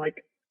back when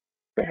like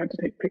they had to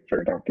take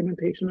picture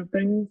documentation of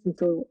things. And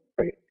so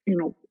I, you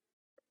know,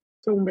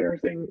 so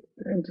embarrassing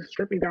and to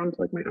strip me down to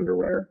like my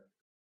underwear.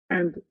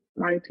 And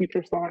my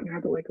teacher saw it and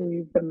had to like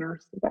leave the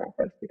nurse's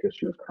office because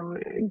she was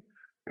crying.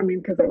 I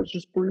mean, because I was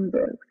just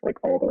bruises like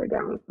all the way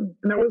down. And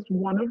that was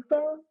one of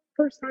the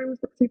first times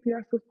that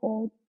CPS was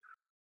called.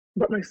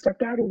 But my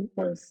stepdad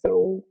was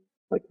so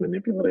like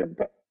manipulative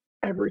that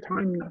every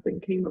time nothing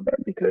came of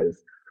it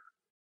because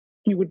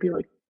he would be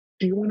like,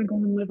 do you want to go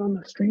and live on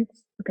the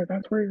streets? Because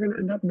that's where you're going to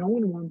end up. No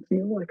one wants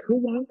you. Like, who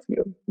wants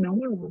you? No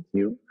one wants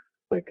you.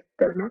 Like,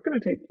 they're not going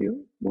to take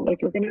you. Well,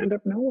 like, you're going to end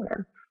up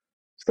nowhere.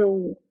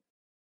 So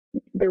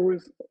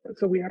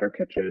we had our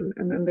kitchen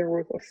and then there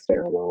was a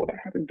stairwell that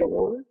had a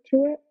door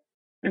to it.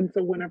 And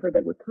so whenever they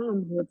would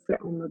come, he would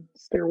sit on the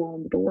stairwell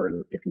and the door.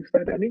 And if you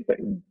said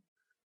anything,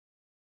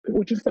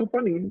 which is so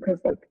funny because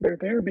like they're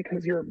there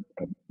because you're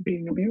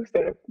being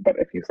abusive. But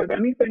if you said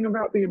anything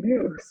about the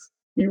abuse,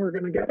 you were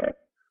going to get it.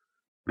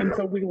 And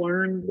so we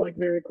learned like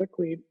very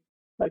quickly,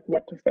 like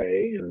what to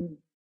say and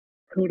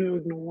who to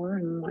ignore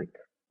and like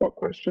what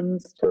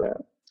questions to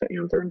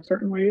answer in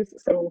certain ways.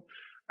 So,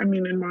 I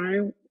mean, in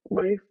my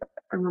life,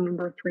 I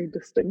remember 3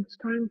 distinct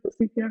times that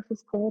CPS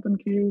was called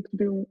and came to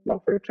do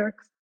welfare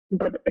checks,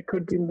 but it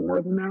could be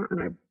more than that.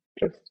 And I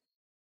just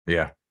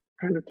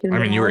kind of I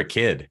mean, you were a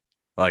kid.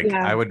 Like,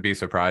 Yeah. I would be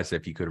surprised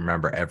if you could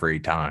remember every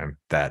time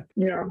that.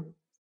 Yeah.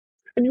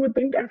 And you would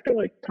think after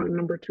like time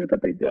number 2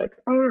 that they'd be like,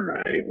 all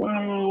right,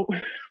 well,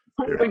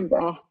 something's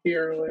off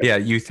here. Like, yeah,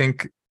 you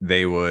think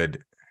they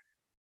would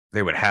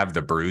have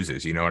the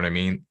bruises, you know what I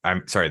mean?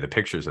 I'm sorry, the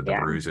pictures of the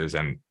bruises.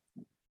 And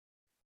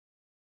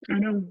I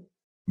know.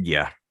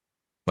 yeah,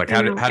 like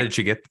how did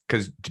you get,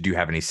 because did you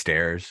have any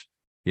stairs,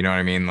 you know what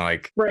I mean?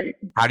 Like, right,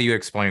 how do you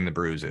explain the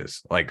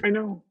bruises? Like, I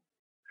know.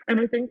 And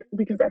I think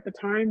because at the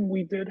time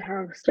we did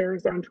have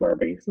stairs down to our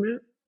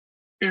basement,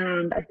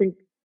 and I think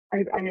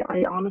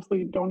I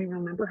honestly don't even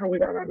remember how we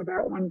got out of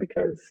that one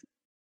because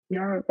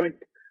like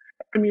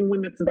I mean,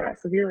 when it's that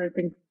severe, I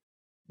think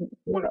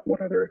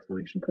what other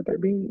explanation could there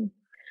be?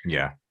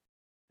 Yeah.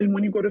 And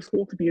when you go to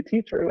school to be a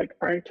teacher, like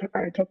I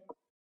took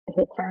a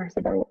whole class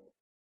about,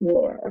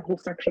 well, a whole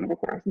section of a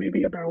class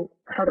maybe about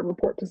how to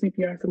report to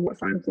CPS and what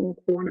signs to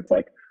look for. And it's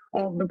like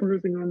all of the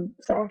bruising on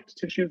soft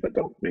tissues that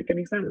don't make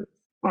any sense,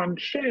 on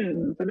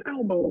shins and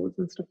elbows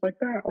and stuff like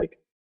that. Like,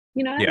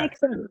 that Yeah. makes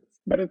sense.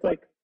 But it's like,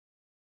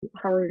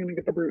 how are you going to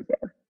get the bruise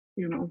there?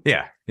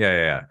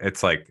 Yeah.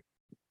 It's like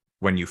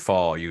when you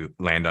fall, you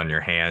land on your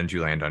hands,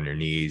 you land on your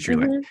knees, you're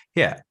like,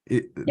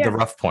 the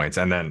rough points.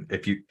 And then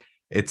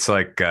it's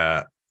like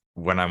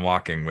when I'm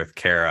walking with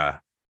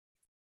Kara,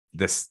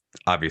 this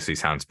obviously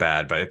sounds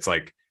bad, but it's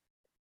like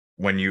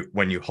when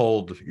you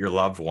hold your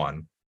loved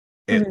one,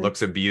 it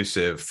looks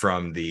abusive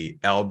from the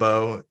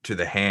elbow to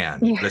the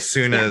hand. Yeah. As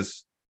soon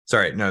as,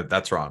 sorry, no,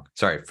 that's wrong.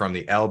 Sorry, from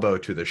the elbow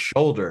to the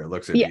shoulder, it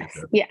looks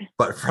abusive. Yeah.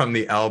 But from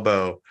the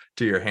elbow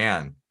to your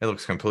hand, it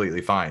looks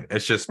completely fine.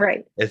 It's just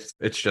Right. It's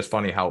just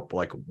funny how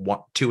like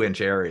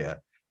 2-inch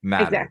area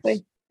matters.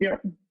 Exactly.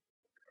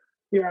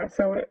 Yeah.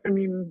 So I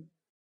mean,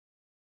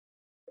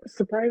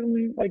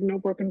 surprisingly, like no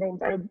broken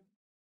bones. I had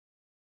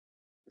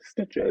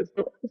stitches,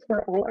 but those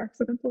were all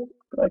accidental,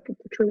 like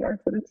true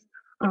accidents.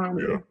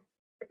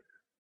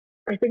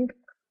 I think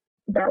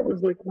that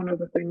was like one of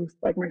the things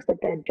like my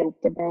stepdad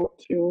joked about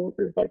too.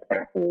 There's like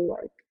that whole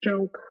like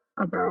joke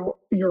about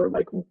your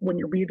like when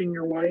you're beating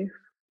your wife,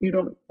 you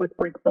don't like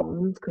break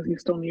bones because you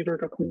still need her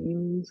to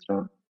clean and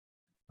stuff.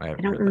 I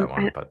haven't heard that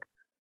one, but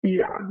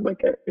yeah,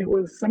 like it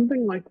was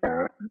something like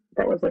that.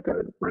 That was like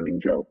a running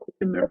joke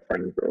in their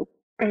friend group.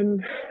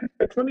 And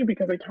it's funny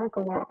because I talk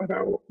a lot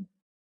about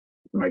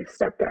my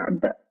stepdad,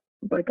 but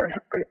like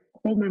I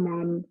hold my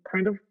mom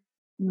kind of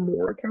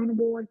more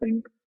accountable, I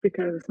think,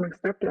 because my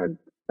stepdad,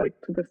 like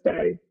to this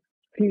day,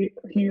 he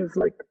is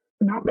like,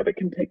 not that I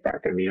can take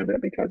back any of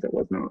it because it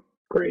was not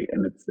great.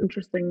 And it's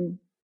interesting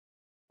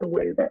the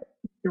way that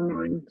your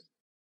mind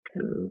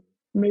can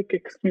make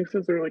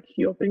excuses or like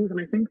heal things. And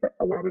I think that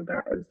a lot of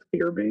that is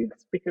fear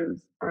based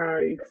because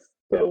I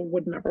still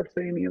would never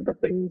say any of the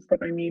things that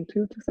I need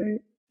to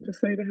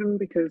say to him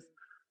because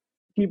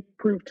he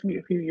proved to me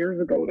a few years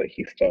ago that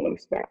he still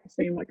is that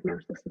same like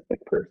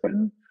narcissistic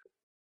person,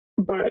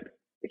 but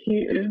he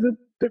is a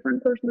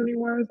different person than he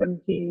was,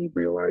 and he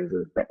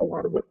realizes that a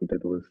lot of what he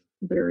did was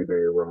very,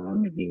 very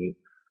wrong. And he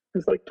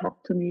has like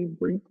talked to me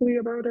briefly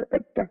about it,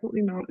 but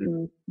definitely not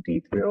in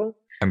detail.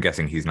 I'm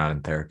guessing he's not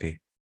in therapy.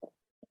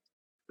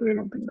 I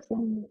don't think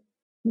so.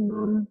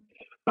 No.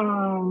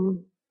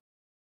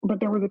 But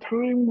there was a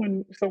time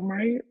when, so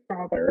my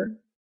father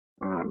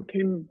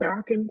came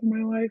back into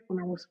my life when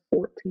I was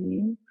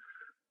 14.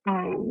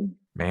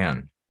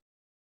 Man.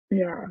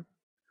 Yeah,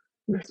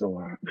 missed a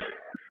lot.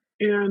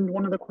 And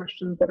one of the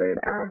questions that I had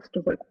asked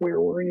was like, where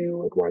were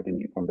you? Like, why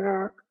didn't you come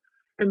back?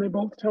 And they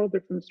both tell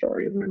different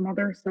stories. My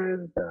mother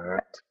says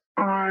that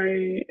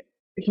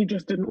he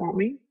just didn't want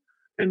me.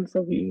 And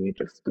so he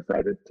just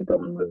decided to go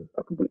and live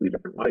a completely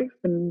different life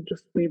and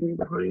just leave me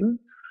behind.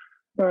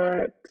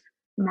 But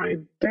my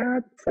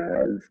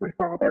my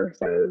father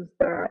says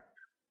that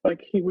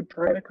like he would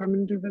try to come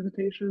and do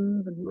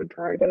visitations and he would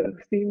try to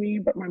see me,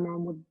 but my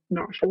mom would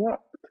not show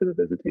up to the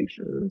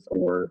visitations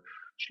or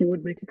she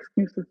would make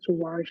excuses to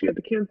why she had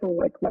to cancel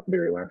like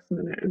very last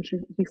minute. And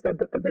he said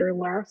that the very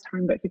last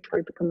time that he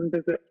tried to come and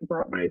visit, he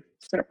brought my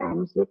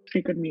stepmom so that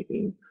she could meet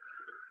me.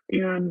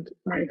 And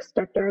my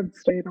stepdad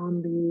stayed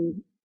on the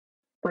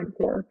front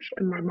porch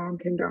and my mom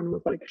came down and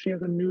was like, she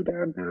has a new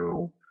dad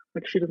now,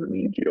 like she doesn't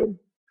need you.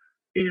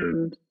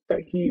 And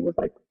that he was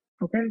like,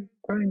 okay,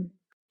 fine.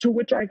 To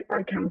which I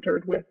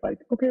countered with like,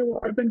 okay,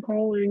 well, I've been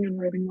calling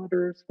and writing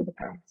letters for the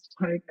past,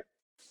 like,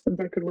 since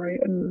I could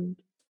write and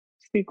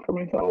speak for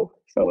myself.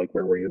 So, like,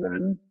 where were you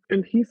then?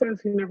 And he says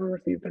he never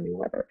received any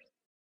letters.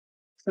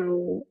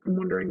 So I'm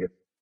wondering if,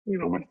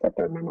 my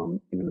stepdad, my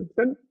mom even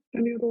sent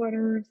any of the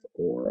letters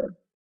or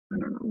I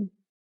don't know.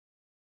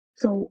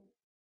 So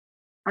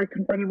I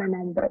confronted my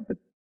mom about the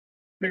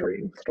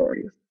varying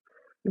stories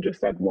and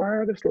just said, why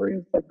are the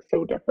stories like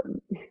so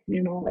different?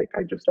 Like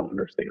I just don't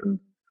understand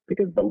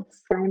because both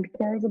sound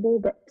plausible,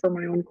 but for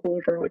my own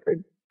closure, like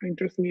I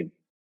just need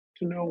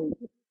to know.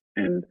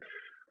 And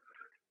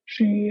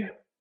she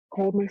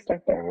called my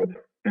stepdad,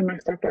 and my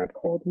stepdad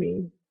called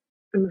me.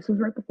 And this was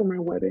right before my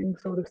wedding,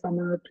 so the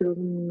summer of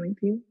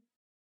 2019.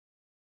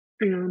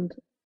 And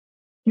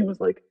he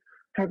was like,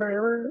 have I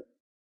ever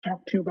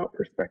talked to you about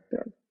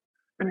perspective?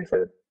 And I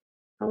said,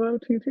 hello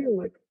to you too.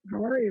 Like,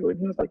 how are you? And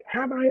he was like,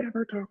 have I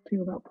ever talked to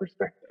you about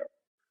perspective?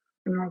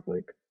 And I was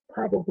like,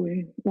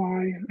 probably.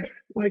 Why?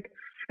 Like,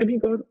 and he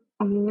goes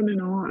on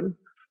and on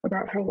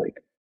about how like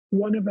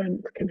one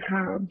event can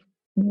have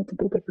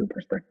multiple different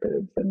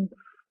perspectives and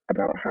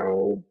about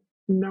how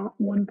not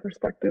one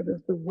perspective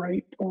is the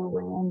right or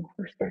wrong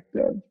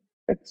perspective.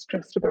 It's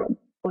just about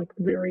like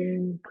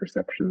varying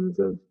perceptions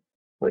of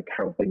like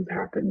how things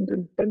happened.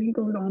 And then he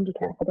goes on to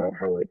talk about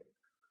how like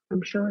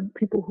I'm sure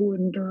people who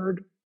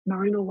endured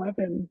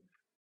 9/11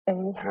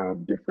 all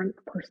have different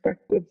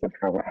perspectives of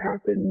how it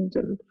happened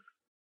and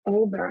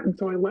all of that. And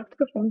so I left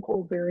the phone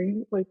call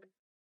very like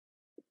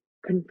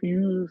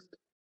confused,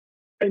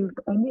 and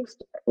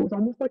it was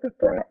almost like a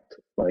threat,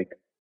 like,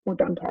 we're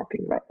done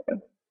talking about this.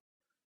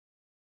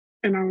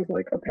 And I was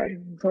like, okay,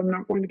 so I'm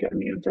not going to get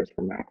any answers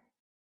from that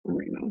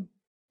arena.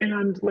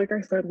 And like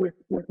I said, with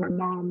my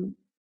mom,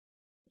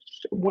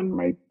 when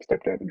my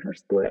stepdad and her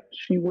split,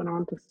 she went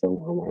on to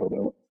sow her wild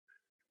oats.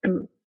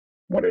 And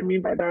what I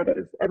mean by that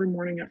is every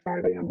morning at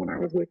 5 a.m. when I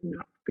was waking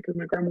up, because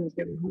my grandma was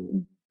getting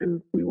home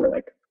and we were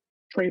like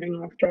trading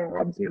off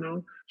jobs,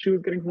 she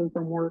was getting home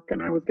from work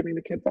and I was getting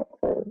the kids up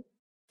for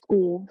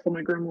school. So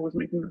my grandma was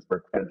making us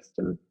breakfast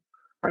and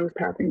I was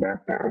packing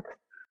backpacks.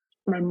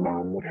 My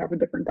mom would have a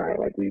different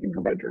dialect leaving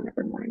her bedroom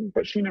every morning,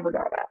 but she never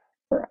got that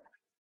for us.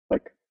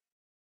 Like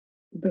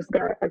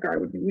a guy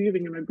would be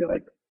leaving and I'd be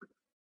like,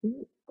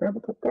 grab a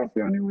cup of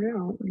coffee on your way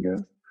out, I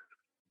guess.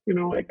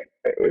 Like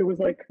it was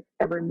like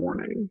every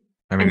morning.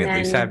 I mean, And at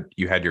least then-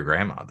 you had your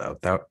grandma though.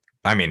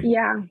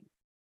 Yeah.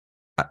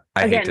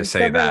 I hate Again, to say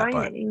silver that, but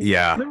lining.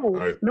 yeah.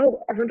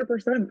 No,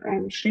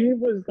 100%. She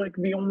was like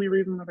the only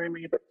reason that I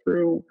made it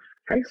through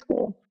high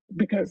school,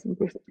 because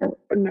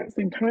in that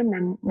same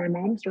time, my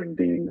mom started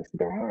dating this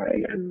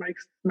guy, and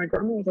my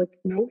grandma was like,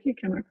 no, he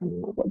cannot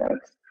come live with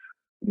us.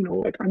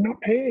 Like, I'm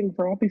not paying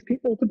for all these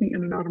people to be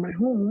in and out of my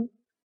home.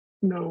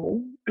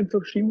 No. And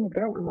so she moved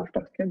out and left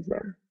us kids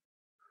there.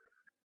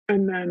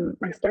 And then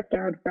my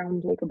stepdad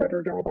found like a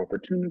better job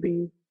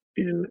opportunity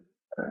in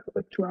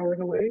like 2 hours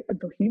away. And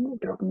so he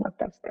moved out and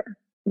left us there.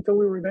 And so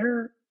we were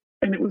there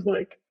and it was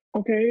like,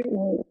 okay,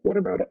 well, what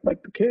about it?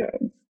 Like the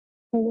kids?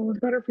 Well, it's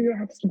better for you to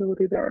have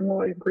stability there. And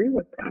while I agree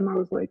with them, I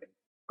was like,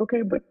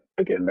 okay, but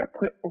again, that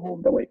put all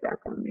of the weight back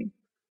on me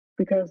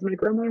because my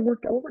grandmother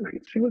worked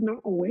overnight. She was not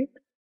awake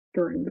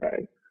during the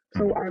day.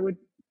 So I would,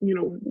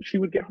 she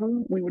would get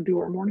home, we would do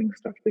our morning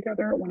stuff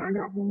together. When I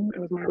got home, it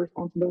was my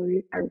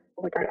responsibility. I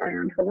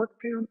ironed her work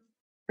pants.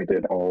 I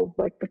did all of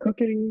like the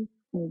cooking,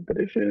 all of the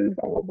dishes,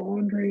 all of the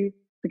laundry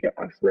to get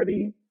us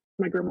ready.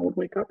 My grandma would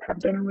wake up, have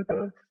dinner with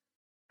us,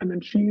 and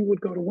then she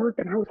would go to work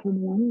and I was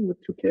home alone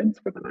with 2 kids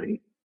for the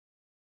night.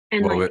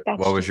 And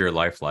What was your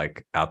life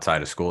like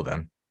outside of school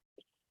then?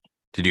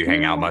 Did you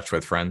hang out much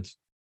with friends?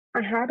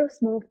 I had a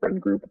small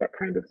friend group that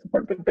kind of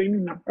support, but they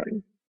knew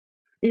nothing.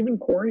 Even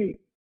Corey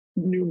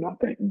knew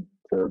nothing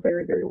for a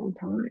very, very long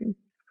time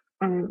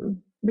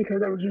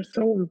because I was just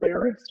so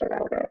embarrassed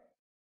about it.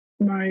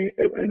 And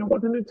it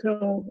wasn't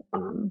until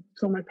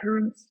so my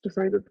parents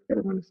decided that they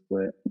were going to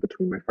split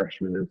between my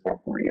freshman and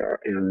sophomore year.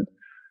 And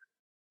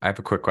I have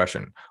a quick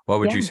question. What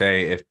would you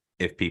say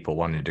if people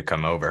wanted to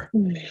come over?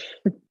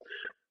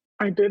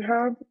 I did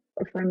have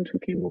a friend who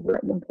came over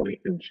at one point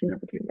and she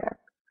never came back.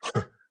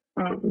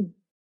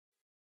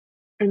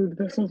 And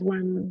this was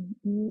when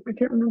I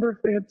can't remember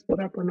if they had split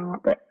up or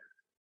not, but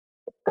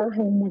our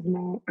home was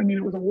not, I mean,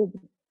 it was old.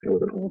 It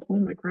was an old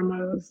home. My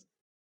grandma's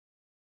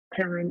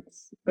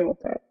parents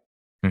built it.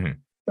 Mm-hmm.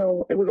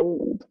 So it was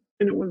old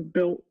and it was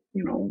built,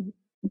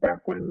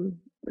 back when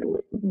it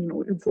was,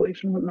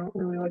 insulation was not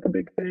really like a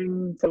big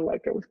thing. So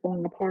like it was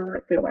falling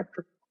apart. The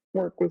electric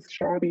work was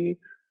shoddy.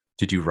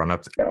 Did you run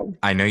up?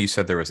 I know you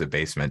said there was a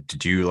basement.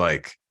 Did you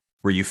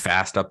were you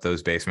fast up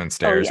those basement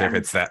stairs? Oh, yeah. If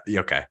it's that,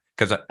 okay.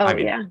 Because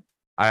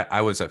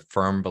I was a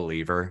firm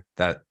believer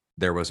that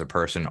there was a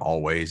person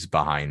always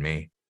behind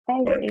me.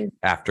 Always.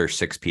 After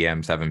 6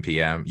 p.m., 7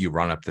 p.m., you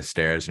run up the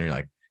stairs and you're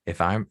like, if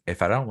I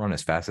don't run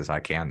as fast as I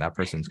can, that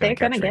person's going to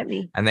catch me. Get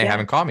me. And they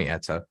haven't caught me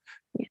yet. So,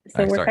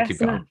 so we're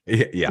fast enough.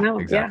 Yeah, no,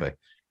 exactly.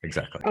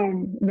 Exactly.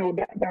 No,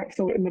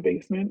 so in the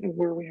basement is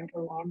where we had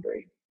our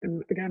laundry.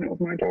 And again, it was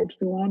my job to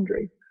do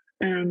laundry.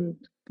 And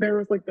there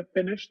was like the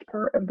finished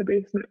part of the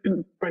basement.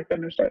 And by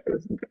finished, it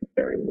was a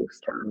very loose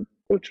term,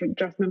 which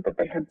just meant that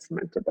they had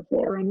cemented the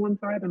floor on one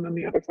side and then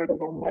the other side was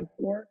all mud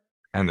floor.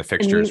 And the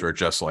fixtures were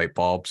just light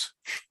bulbs?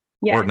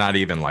 Yeah. Or not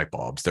even light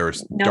bulbs. There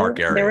was dark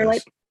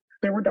areas.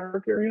 There were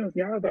dark areas,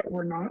 that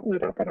were not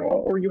lit up at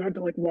all. Or you had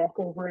to walk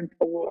over and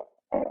pull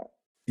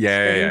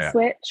a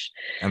switch.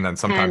 And then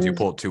sometimes you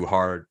pull it too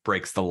hard,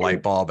 breaks the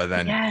light bulb, and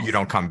then you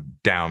don't come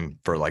down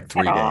for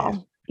 3 days.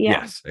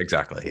 Yes,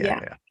 exactly.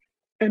 Yeah.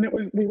 And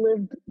we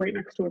lived right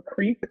next to a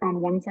creek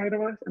on one side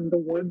of us and the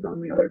woods on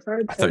the other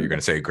side. I thought you were going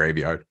to say a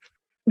graveyard.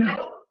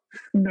 No,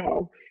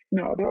 that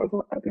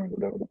was up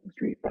the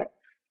street. But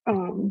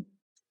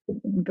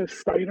the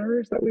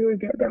spiders that we would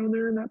get down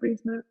there in that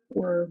basement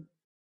were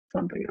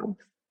something else,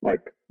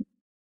 like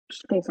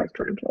full-size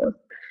tarantulas.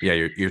 Yeah,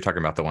 you're talking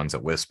about the ones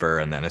that whisper,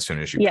 and then as soon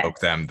as you poke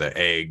them, the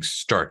eggs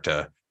start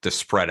to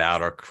spread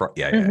out.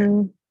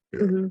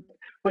 Mm-hmm.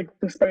 Like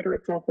the spider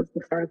itself was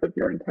the size of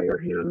your entire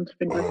hand,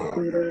 fingers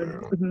included.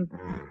 Mm-hmm.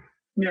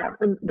 Yeah,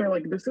 and they're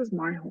like, "This is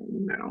my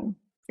home now,"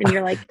 and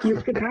you're like, "You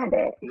could have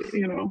it,"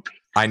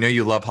 I know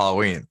you love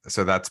Halloween,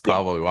 so that's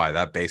probably why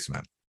that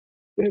basement.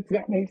 It's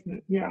that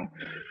basement, yeah.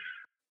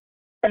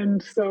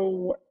 And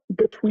so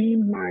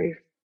between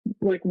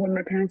when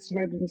my parents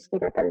decided to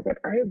split up, I was like,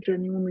 I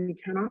genuinely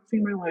cannot see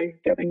my life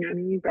getting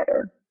any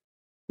better.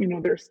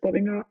 They're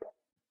splitting up.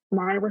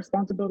 My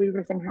responsibilities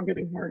are somehow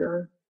getting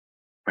harder.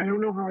 I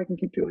don't know how I can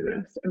keep doing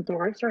this. And so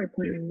I started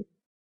planning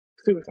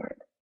suicide.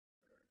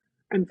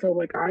 And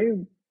so I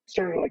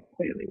started like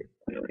planning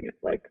it,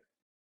 like,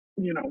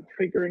 you know,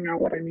 figuring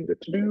out what I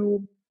needed to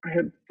do. I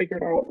had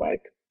figured out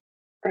like,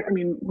 I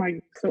mean, my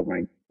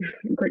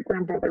great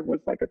grandfather was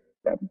like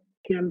a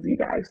Kanzi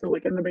guy. So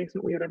like in the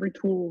basement, we had every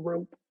tool,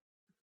 rope,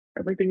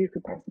 everything you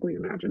could possibly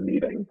imagine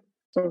needing.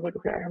 So I was like,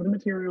 okay, I have the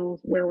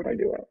materials. Where would I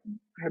do it?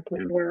 I had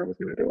planned where I was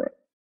going to do it.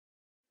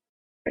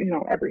 You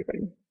know,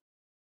 everything.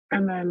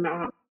 And then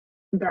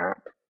that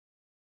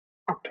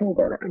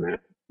October, I met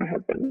my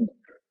husband,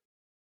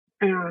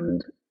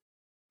 and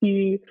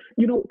he,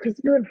 you know, because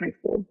you're in high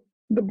school,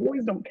 the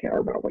boys don't care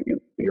about what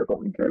you're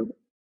going through.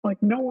 Like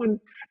no one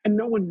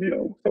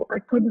knew. So I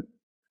couldn't.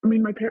 I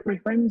mean, my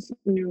friends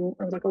knew.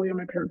 I was like, oh yeah,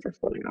 my parents are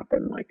splitting up,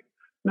 and like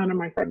none of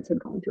my friends had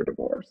gone through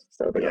divorce.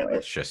 So they were like,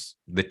 it's just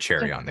the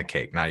cherry on the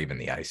cake, not even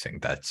the icing.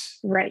 That's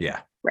right.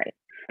 Yeah. Right.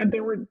 And they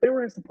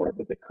were as supportive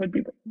as they could be,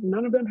 but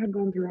none of them had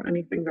gone through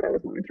anything that I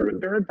was going through.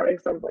 And their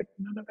advice, I was like,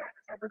 none of that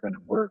is ever going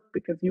to work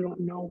because you don't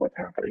know what's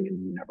happening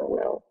and you never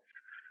will.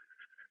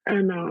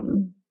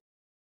 And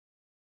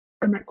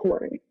I met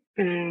Corey,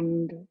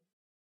 and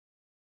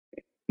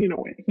you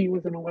know, he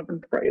was in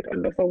 11th grade,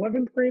 and this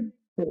 11th grade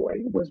boy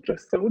was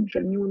just so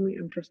genuinely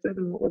interested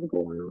in what was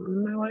going on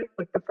in my life.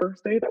 Like the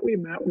first day that we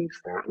met, we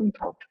sat and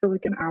talked for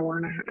like an hour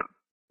and a half,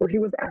 where he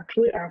was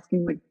actually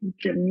asking like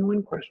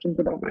genuine questions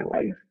about my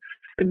life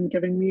and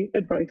giving me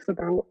advice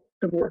about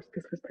divorce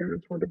because his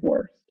parents were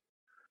divorced.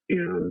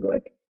 And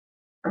like,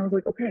 I was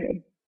like,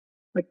 okay,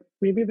 like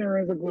maybe there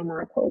is a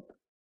glimmer of hope.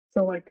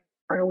 So like,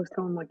 I always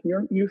tell him like,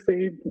 you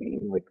saved me.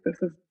 Like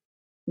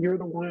you're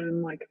the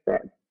one like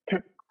that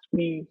kept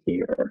me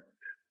here.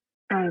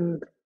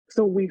 And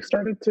so we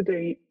started to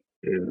date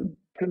in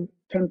 10th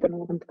and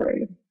 11th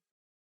grade.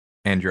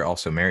 And you're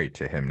also married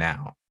to him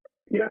now.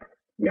 Yeah.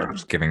 I'm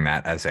just giving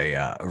that as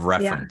a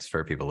reference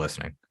for people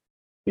listening.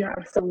 Yeah,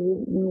 so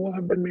we will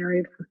have been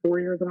married for 4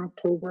 years in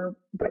October,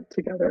 but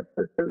together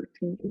for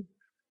 13.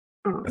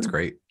 That's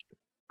great.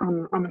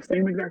 On the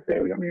same exact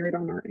day, we got married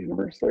on our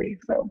anniversary.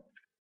 So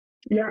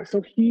yeah,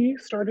 so he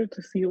started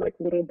to see like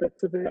little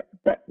bits of it,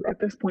 but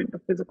at this point, the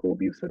physical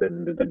abuse had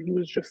ended, and he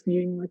was just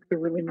seeing like the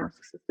really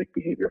narcissistic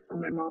behavior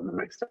from my mom and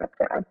my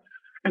stepdad.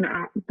 And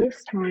at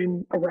this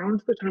time,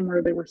 around the time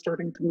where they were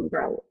starting to move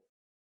out,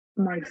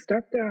 my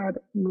stepdad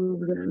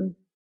moves in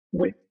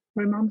with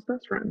my mom's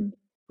best friend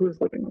who is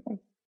living with us.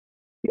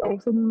 He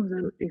also moves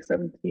in a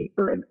 17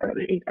 or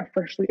a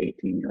freshly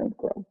 18-year-old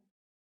girl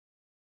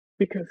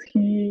because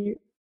he,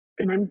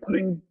 and I'm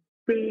putting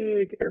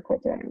big air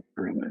quotes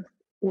around this,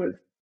 was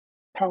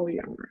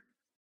polyamorous.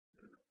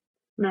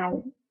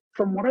 Now,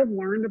 from what I've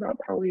learned about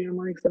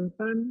polyamory since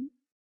then,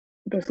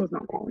 this was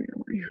not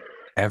polyamory.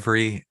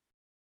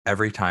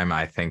 Every time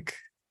I think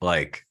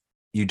like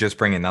you just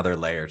bring another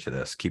layer to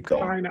this. Keep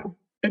going. I know,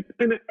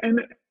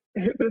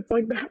 it's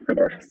like that for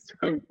the rest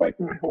of like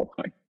my whole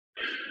life.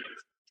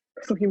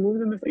 So he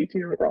moves in this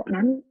 18-year-old girl, and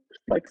I'm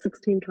like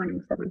 16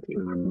 turning 17,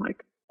 and I'm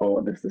like,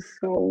 oh, this is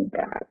so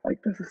bad. Like,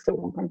 this is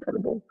so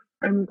uncomfortable.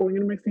 I'm going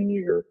into my senior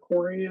year.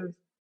 Corey is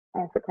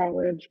off at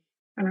college,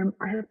 and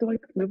I have to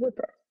like live with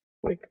this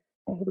like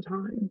all the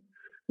time.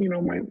 You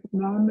know, my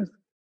mom is,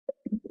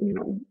 you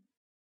know,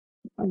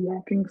 a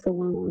walking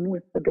saloon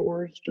with the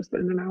doors just in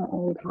and out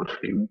all the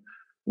time.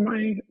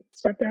 My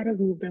stepdad has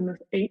moved in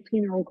this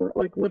 18-year-old girl.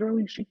 Like,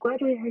 literally, she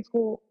graduated high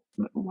school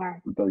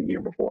the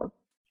year before.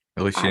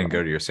 At least you didn't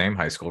go to your same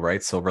high school,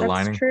 right? Silver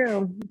lining. That's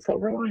true.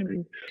 Silver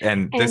lining.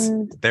 And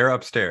they're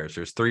upstairs.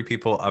 There's 3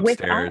 people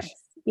upstairs.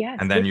 Yes.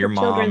 And then your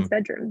mom. Children's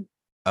bedroom.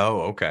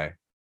 Oh, okay.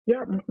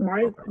 Yeah,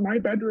 my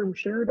bedroom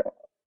shared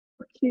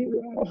a key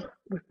wall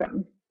with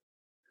them.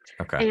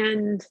 Okay.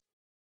 And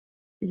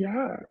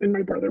yeah, and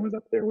my brother was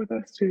up there with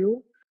us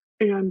too.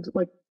 And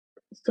like,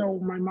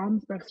 so my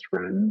mom's best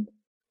friend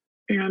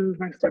and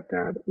my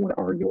stepdad would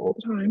argue all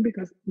the time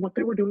because what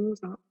they were doing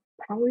was not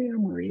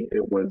polyamory.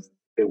 It was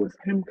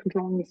him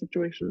controlling the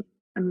situation.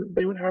 And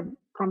they would have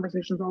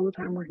conversations all the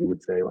time where he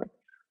would say like,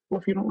 well,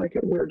 if you don't like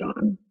it, we're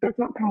done. That's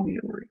not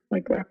polyamory.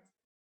 Like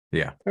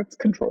that's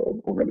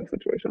control over the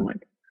situation.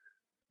 Like,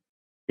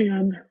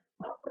 and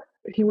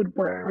he would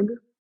brag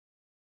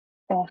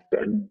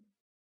often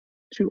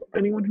to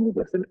anyone who would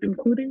listen,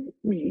 including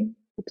me,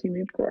 a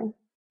teenage girl,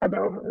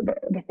 about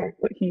the fact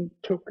that he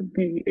took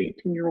the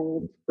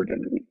 18-year-old's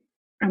virginity.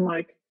 And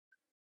like,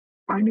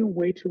 I knew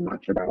way too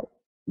much about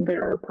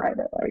their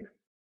private life.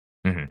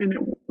 Mm-hmm. And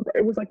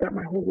it was like that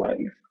my whole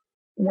life,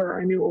 where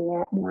I knew a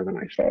lot more than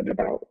I should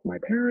about my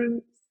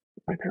parents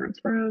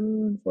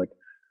friends. Like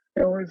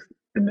there was,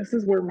 and this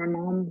is where my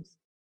mom's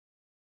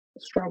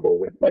struggle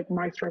with, like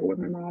my struggle with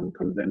my mom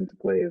comes into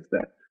play, is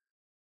that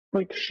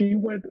like she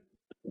would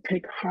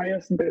take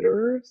highest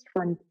bidders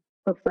from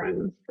her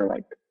friends for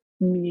like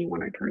me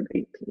when I turned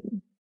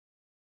 18.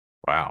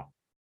 Wow.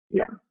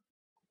 Yeah.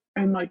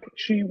 And like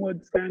she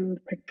would send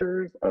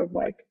pictures of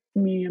like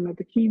me in a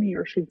bikini,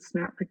 or she'd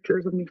snap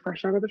pictures of me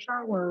fresh out of the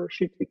shower, or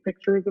she'd take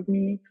pictures of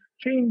me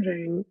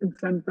changing and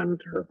send them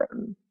to her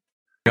friends.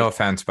 No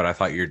offense, but I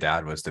thought your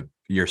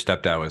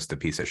stepdad was the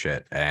piece of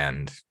shit,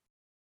 and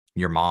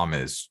your mom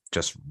is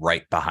just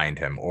right behind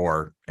him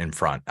or in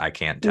front. I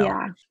can't tell.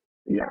 Yeah.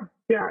 Yeah.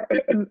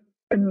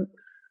 And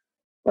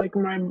like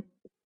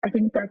I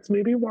think that's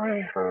maybe why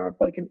I have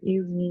like an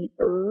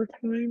easier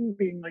time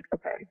being like,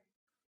 okay,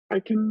 I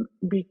can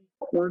be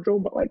cordial,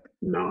 but like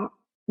not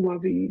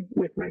lovey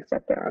with my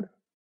stepdad.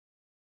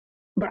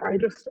 But I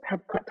just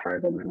have cut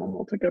ties with my mom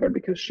altogether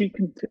because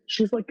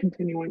she's like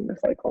continuing the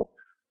cycle.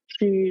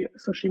 She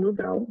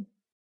moved out,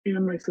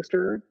 and my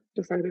sister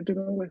decided to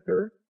go with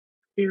her,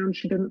 and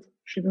she didn't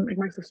make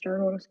my sister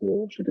go to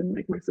school. She didn't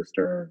make my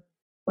sister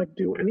like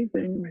do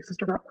anything. My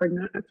sister got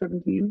pregnant at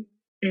 17,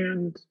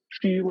 and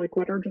she like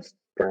let her just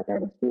drop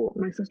out of school.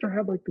 My sister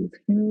had like these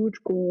huge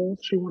goals.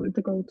 She wanted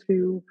to go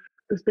to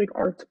this big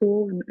art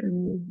school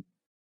in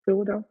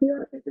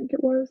Philadelphia, I think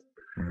it was,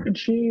 and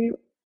she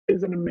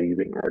is an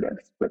amazing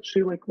artist, but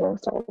she like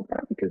lost all of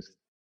that because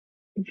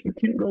you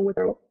can't go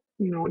without,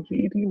 a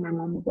GED. My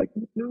mom was like,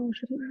 no,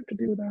 she doesn't have to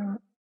do that.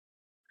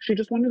 She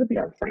just wanted to be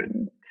our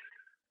friend,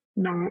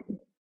 not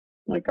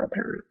like our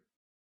parent.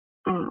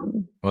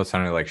 Well, it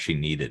sounded like she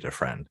needed a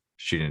friend.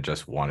 She didn't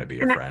just want to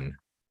be a friend.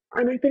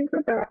 And I think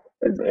that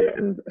is it.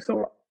 And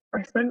so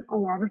I spent a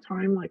lot of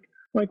time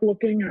like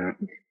looking at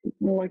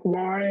like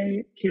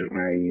why can't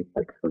I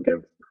like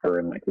forgive her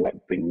and like let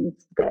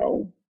things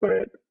go.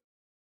 But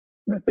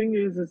the thing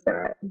is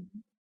that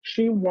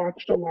she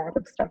watched a lot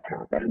of stuff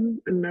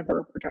happen and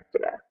never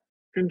protected us.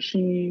 And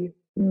she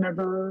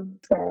never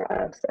saw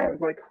us as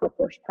like her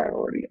first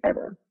priority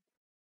ever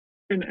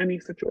in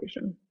any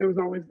situation. It was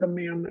always the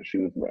man that she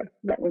was with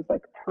that was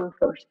like her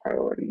first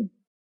priority.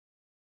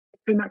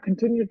 And that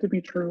continued to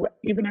be true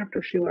even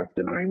after she left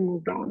and I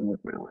moved on with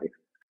my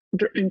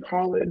life. In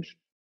college,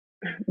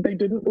 they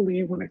didn't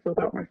believe when I filled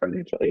out my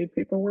financial aid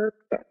paperwork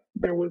that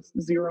there was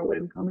zero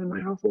income in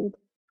my household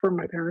from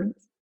my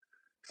parents.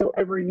 So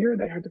every year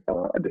they had to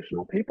fill out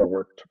additional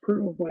paperwork to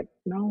prove, like,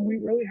 no, we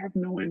really have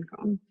no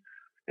income.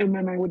 And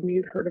then I would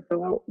need her to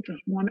fill out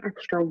just one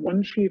extra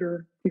one-sheeter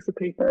piece of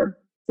paper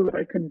so that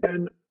I could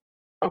then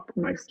up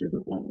my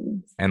student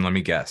loans. And let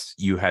me guess,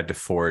 you had to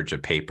forge a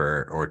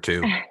paper or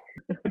two.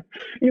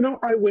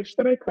 I wish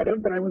that I could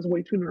have, but I was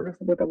way too nervous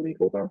with a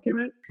legal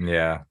document.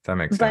 Yeah, that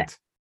makes sense.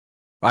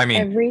 I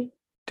mean,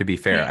 to be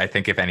fair, I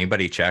think if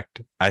anybody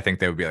checked, I think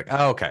they would be like,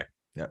 oh, okay.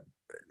 Yeah.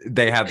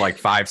 They had like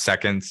 5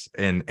 seconds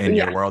in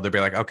your world. They'd be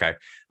like, okay,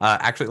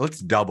 actually, let's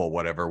double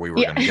whatever we were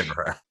going to give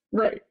her.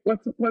 Right.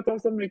 Let's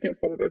also make it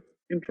so that it's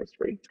interest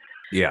free.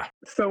 Yeah.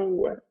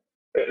 So,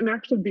 and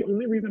actually, the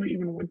only reason I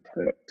even went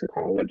to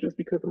college is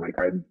because of my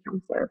guidance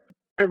counselor.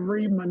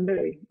 Every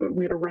Monday,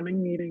 we had a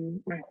running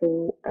meeting my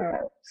whole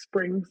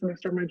spring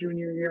semester of my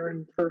junior year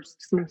and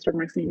first semester of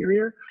my senior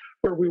year,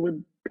 where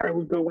I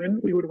would go in,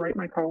 we would write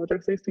my college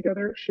essays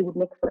together. She would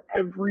look for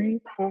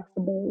every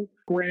possible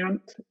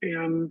grant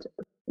and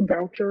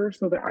voucher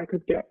so that I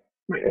could get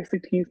my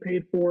SATs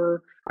paid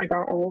for. I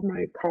got all of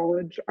my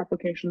college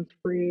applications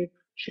free.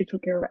 She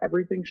took care of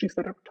everything. She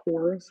set up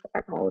tours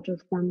at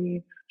colleges for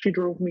me. She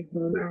drove me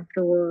home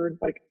afterward,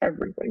 like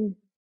everything.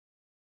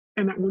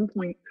 And at one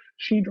point,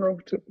 she drove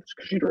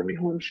me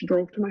home. She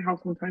drove to my house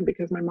one time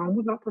because my mom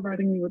was not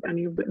providing me with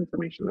any of the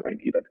information that I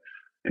needed.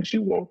 And she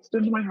waltzed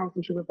into my house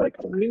and she was like,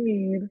 I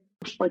need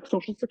like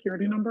social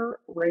security number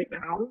right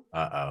now.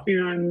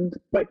 And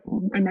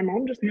and my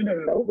mom just handed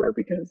it over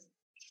because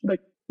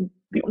like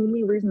the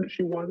only reason that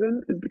she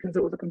wasn't is because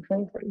it was a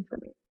control thing for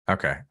me.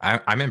 Okay.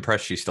 I'm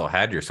impressed she still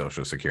had your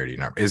social security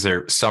number. Is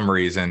there some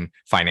reason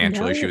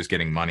financially she was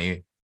getting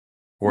money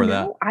for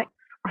that?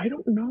 I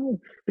don't know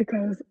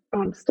because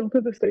still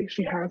to this day,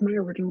 she has my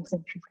original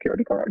social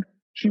security card.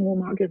 She will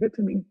not give it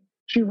to me.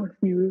 She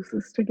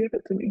refuses to give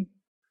it to me.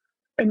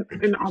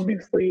 And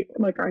obviously,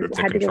 like it's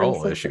a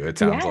control issue, it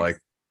sounds like.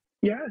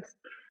 Yes.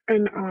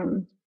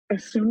 And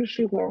as soon as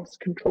she lost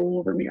control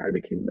over me, I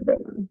became the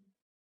villain.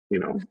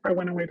 I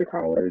went away to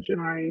college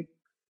and I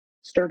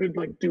started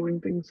like doing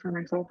things for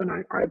myself and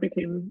I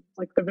became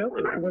like the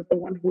villain. I was the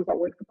one who was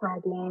always the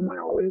problem. I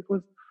always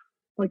was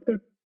like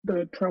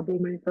the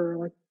troublemaker,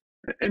 like,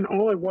 and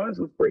all I was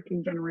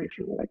breaking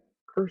generational like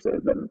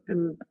curses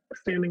and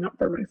standing up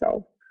for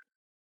myself.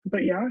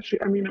 But yeah,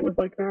 it was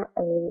like that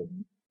all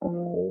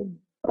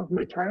of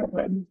my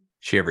childhood.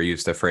 She ever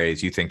used the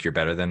phrase, "You think you're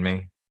better than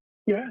me"?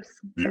 Yes,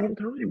 all the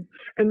time.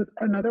 And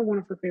another one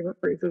of her favorite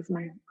phrases,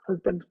 my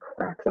husband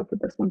cracks up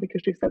at this one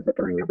because she says it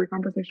during every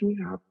conversation we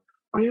have.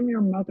 I am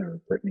your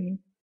mother, Brittany.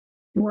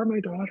 You are my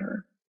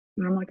daughter.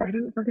 And I'm like, I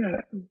didn't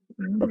forget.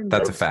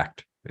 That's a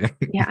fact.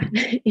 Yeah.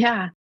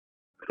 Yeah.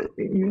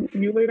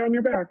 You laid on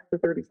your back for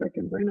 30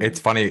 seconds. I know. It's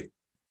funny.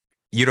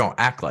 You don't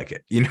act like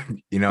it. You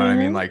know what I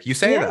mean? Like you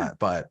say that,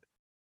 but.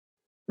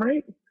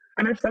 Right.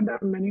 And I've said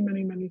that many,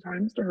 many, many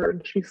times to her.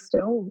 And she's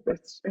still,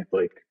 it's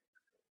like,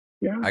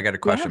 yeah. I got a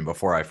question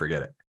before I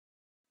forget it.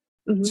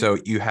 Mm-hmm. So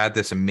you had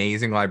this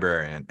amazing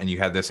librarian and you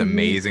had this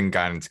amazing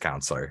guidance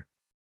counselor.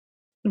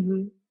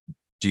 Mm-hmm.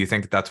 Do you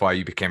think that's why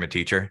you became a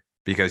teacher?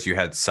 Because you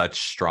had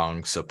such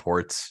strong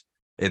supports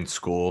in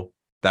school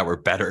that were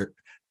better,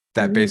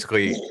 that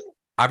basically,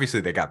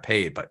 obviously they got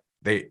paid, but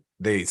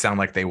they sound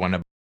like they want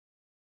to.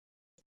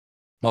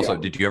 Also,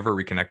 did you ever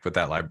reconnect with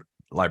that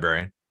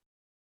librarian?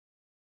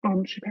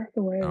 She passed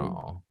away.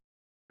 Oh,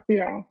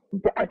 Yeah,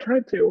 but I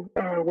tried to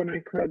when I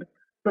could.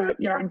 But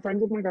yeah, I'm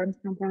friends with my guidance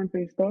counselor on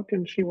Facebook,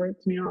 and she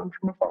writes me on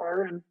from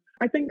afar. And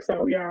I think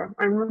so. Yeah,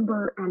 I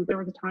remember there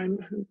was a time.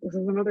 This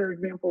is another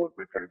example of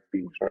my parents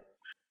being strict.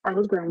 I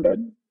was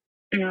grounded,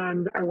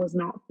 and I was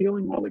not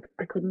feeling well. Like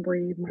I couldn't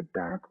breathe. My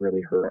back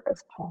really hurt. I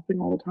was coughing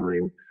all the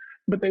time.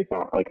 But they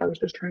thought like I was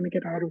just trying to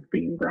get out of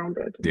being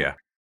grounded. yeah.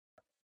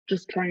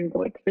 Just trying to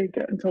like fake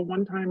it until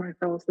one time I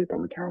fell asleep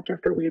on the couch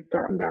after we had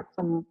gotten back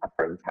from a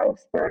friend's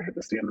house where I had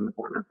to stand in the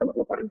corner for the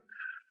whole time.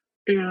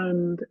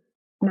 And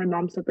my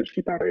mom said that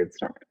she thought I had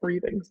stopped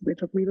breathing. So they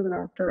took me to the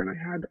doctor and I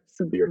had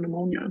severe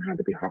pneummonia and had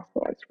to be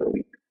hospitalized for a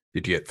week.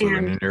 Did you get fluid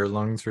And in your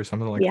lungs or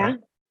something like Yeah.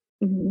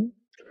 that? mhm,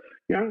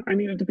 yeah, I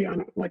needed to be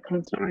on like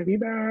constant IV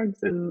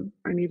bags, and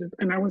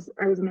I was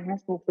in the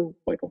hospital for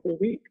like a whole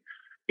week.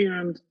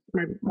 And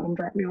my mom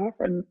dropped me off,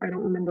 and I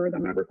don't remember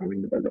them ever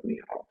coming to visit me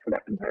at all for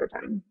that entire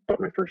time. But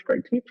my first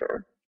grade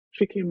teacher,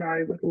 she came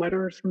by with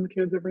letters from the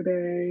kids every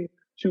day.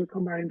 She would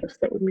come by and just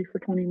sit with me for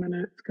 20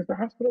 minutes because the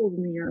hospital was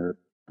near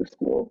the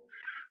school.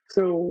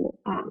 So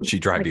She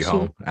drive Had you she-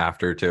 home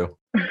after too?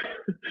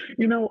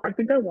 I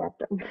think I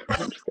walked home.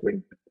 I'm just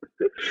kidding.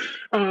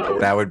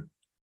 That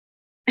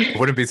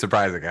wouldn't be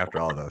surprising after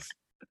all this.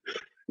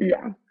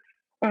 Yeah.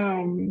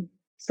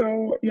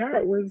 So yeah,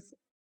 it was,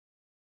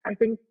 I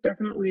think,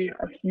 definitely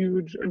a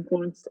huge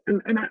influence.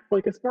 And I,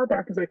 like as far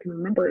back as I can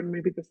remember, and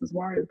maybe this is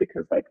why, is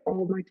because like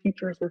all of my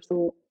teachers were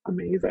so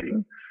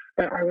amazing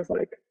that I was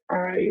like,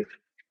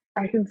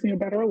 I can see a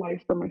better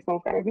life for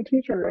myself as a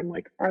teacher, and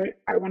like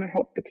I want to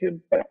help the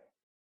kids that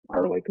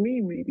are like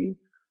me, maybe.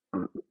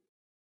 Um,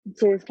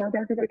 so as far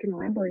back as I can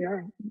remember,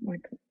 yeah,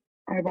 like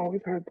I've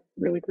always had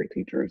really great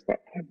teachers that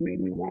have made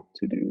me want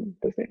to do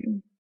the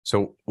same.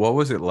 So what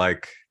was it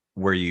like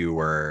where you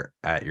were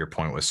at your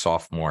point with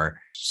sophomore,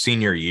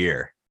 senior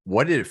year?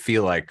 What did it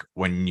feel like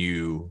when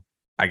you,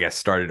 I guess,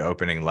 started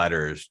opening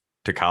letters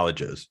to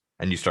colleges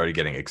and you started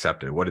getting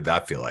accepted? What did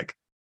that feel like?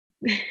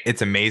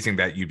 It's amazing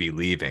that you'd be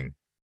leaving,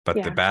 but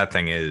the Yeah. bad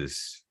thing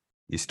is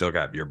you still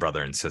got your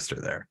brother and sister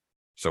there.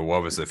 So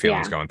what was the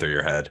feelings Yeah. going through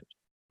your head?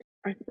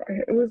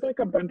 It was like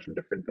a bunch of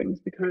different things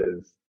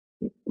because,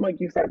 like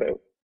you said,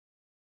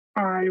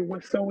 I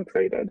was so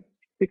excited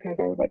because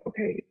I was like,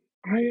 okay,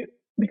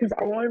 because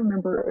all I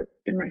remember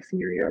in my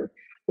senior year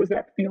was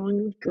that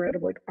feeling of dread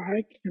of like,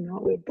 I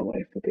cannot live the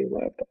life that they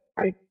lived.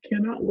 I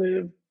cannot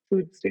live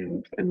food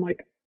stamps and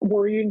like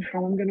worrying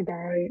how I'm going to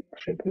buy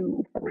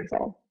shampoo for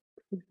myself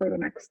for the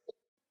next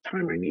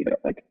time I need it.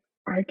 Like,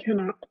 I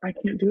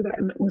can't do that.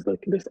 And it was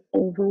like this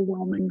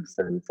overwhelming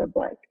sense of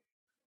like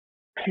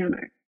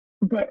panic.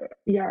 But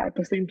yeah, at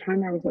the same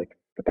time, I was like,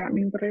 but that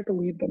means that I have to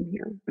leave them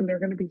here and they're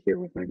going to be here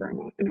with my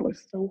grandma. And it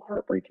was so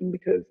heartbreaking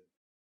because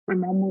my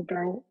mom moved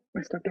out,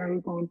 my stepdad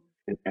was gone,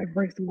 and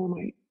every single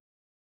night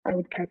I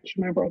would catch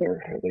my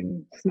brother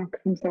having snuck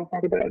himself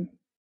out of bed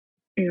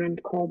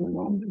and called my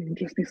mom and he'd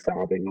just be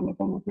sobbing on the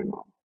phone with my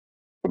mom.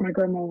 But my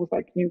grandma was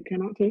like, you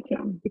cannot take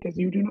him because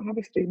you do not have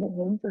a stable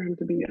home for him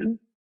to be in.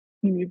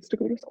 He needs to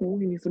go to school.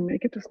 He needs to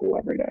make it to school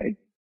every day.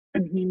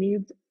 And he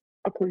needs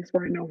a place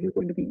where I know he's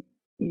going to be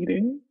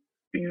eating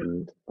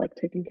and like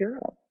taken care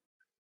of.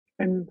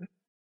 And,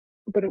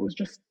 but it was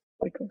just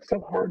like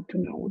so hard to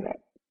know that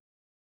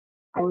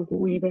I was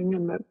leaving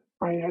and that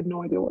I had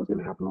no idea what was going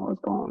to happen while I was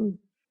gone.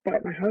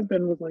 But my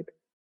husband was like,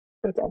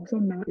 that's also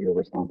not your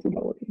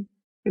responsibility.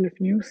 And if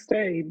you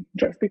stay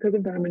just because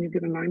of them and you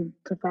get a 9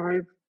 to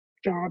 5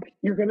 job,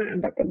 you're going to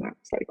end up in that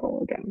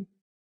cycle again.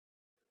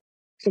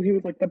 So he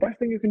was like, the best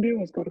thing you can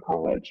do is go to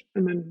college.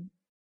 And then,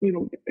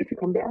 if you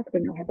come back,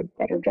 then you'll have a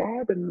better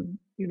job and,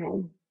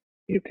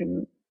 you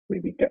can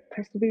maybe get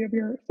custody of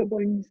your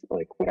siblings,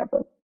 like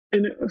whatever.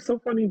 And it was so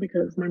funny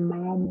because my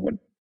mom would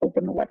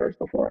open the letters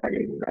before I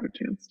even got a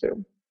chance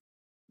to.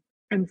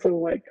 And so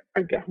like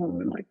I'd get home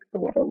and like the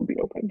letter would be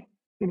opened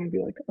and I'd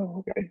be like,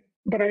 oh, okay.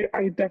 But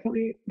I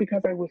definitely,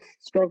 because I was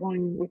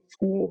struggling with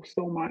school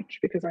so much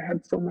because I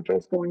had so much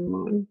else going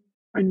on,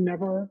 I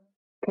never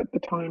put the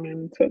time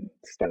into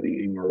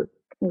studying or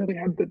really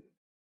had the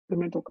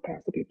mental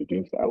capacity to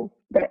do so.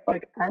 But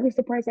like I was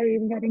surprised I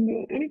even got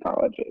into any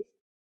colleges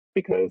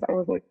because I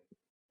was like,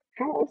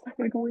 how else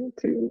am I going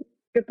to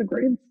get the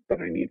grades that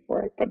I need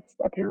for it? But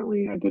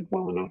apparently I did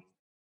well enough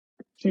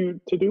to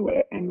do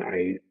it, and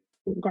I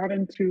got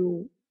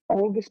into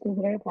all of the schools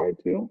that I applied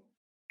to,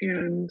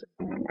 and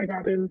I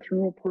got in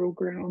through a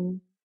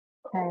program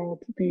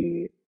called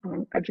the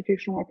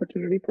Educational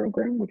Opportunity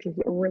Program, which is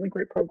a really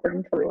great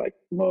program for like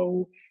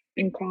low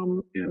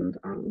income and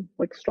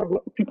like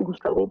people who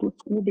struggled with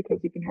school because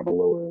you can have a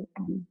lower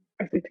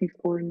SAT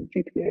score and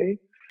GPA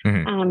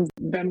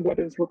than what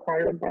is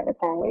required by the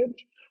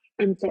college.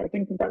 And so I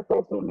think that that's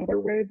also another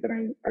way that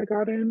I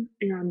got in.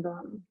 And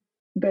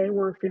they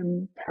were a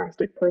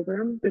fantastic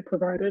program. They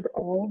provided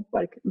all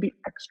like the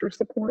extra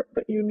support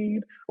that you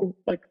need.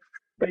 Like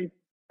they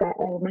bought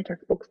all of my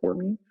textbooks for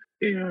me,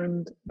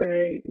 and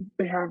they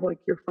have like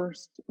your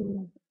first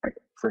like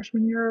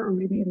freshman year or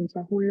maybe even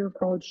sophomore year of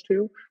college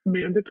too,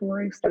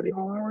 mandatory study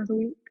hall hours a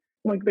week.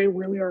 Like they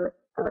really are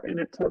are in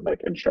it to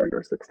like ensure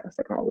your success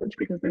at college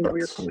because they know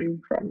you're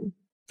coming from.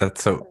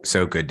 That's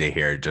so good to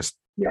hear. Just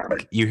Yeah,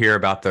 you hear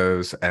about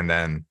those, and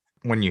then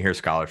when you hear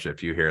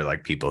scholarship, you hear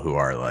like people who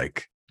are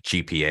like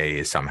GPA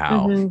is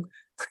somehow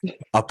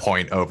a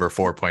point over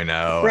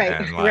 4.0 Right,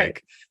 and right.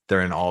 like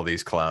they're in all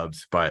these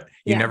clubs, but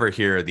you Yeah. never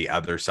hear the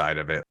other side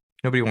of it.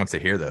 Nobody wants to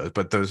hear those,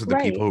 but those are the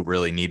people who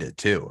really need it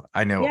too.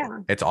 I know Yeah.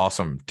 it's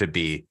awesome to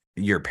be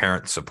your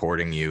parents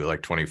supporting you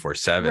like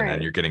 24/7 and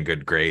Right. you're getting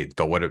good grades,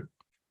 but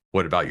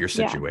what about your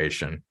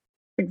situation?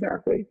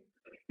 exactly.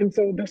 And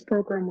so this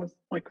program was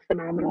like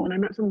phenomenal, and I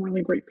met some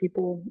really great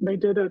people. They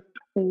did a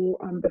whole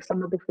the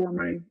summer before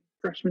my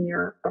freshman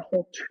year, a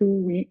whole 2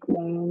 week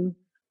long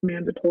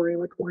mandatory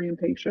like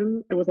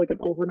orientation. It was like an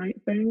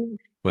overnight thing.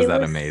 Was It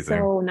that was amazing?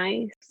 so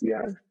nice.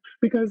 Yes,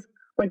 because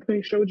like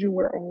they showed you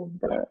where all of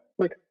the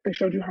like they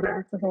showed you how to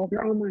access all of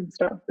your online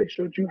stuff. They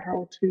showed you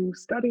how to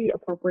study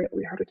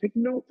appropriately, how to take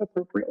notes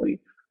appropriately.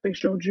 They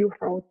showed you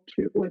how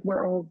to like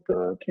where all of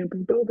the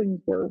campus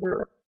buildings were,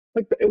 where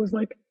like it was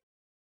like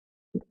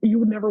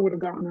you never would have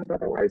gotten that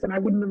otherwise, and I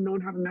wouldn't have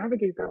known how to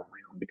navigate that on my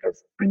own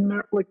because I'm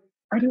not like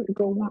I didn't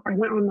go on. I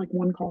went on like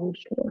one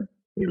college tour,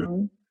 you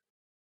know.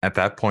 At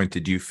that point,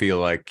 did you feel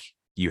like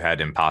you had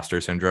imposter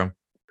syndrome?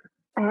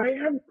 I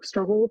have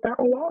struggled with that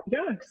a lot,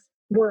 yes.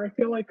 Where I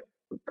feel like,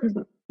 because,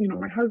 you know,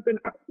 my husband,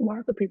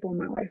 lots of people in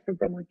my life have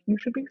been like, you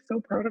should be so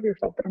proud of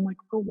yourself. But I'm like,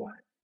 for what?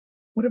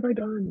 What have I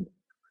done?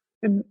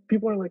 And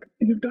people are like,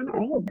 you've done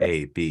all of it.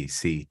 A, B,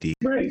 C, D.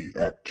 Right.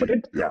 But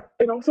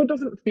it also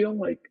doesn't feel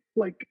like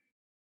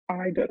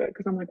I did it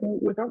because I'm like, well,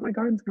 without my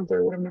guidance counselor,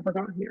 I would have never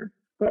gotten here.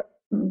 But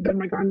then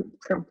my guidance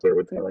counselor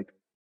would say, like,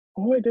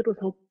 all I did was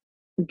help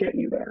get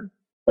you there.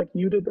 Like,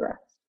 you did the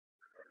rest.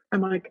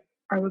 And like,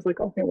 I was like,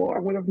 okay, well, I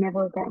would have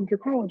never gotten through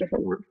college if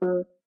it weren't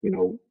for, you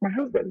know, my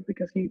husband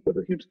because he was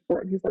a huge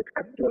support. And he's like,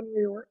 I didn't do any of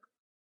your work.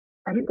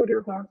 I didn't go to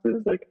your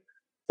classes. Like,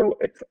 so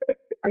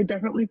I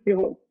definitely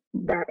feel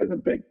that is a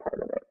big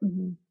part of it.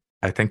 Mm-hmm.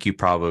 I think you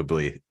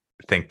probably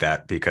think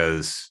that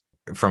because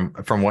from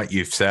what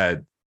you've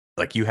said,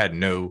 like you had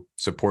no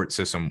support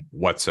system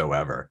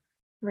whatsoever,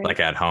 Right.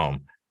 like at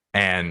home.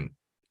 And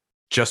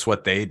just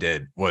what they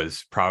did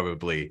was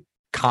probably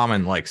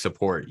common like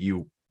support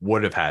you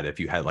would have had if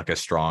you had like a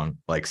strong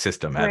like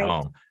system at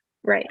home.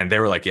 Right. And they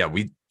were like, yeah,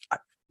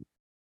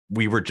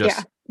 we were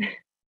just This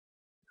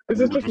we is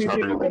were just just me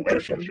having being a a good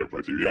person. relationship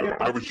with you. Yeah, Yeah.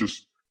 I was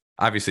just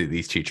obviously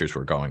these teachers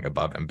were going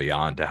above and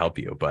beyond to help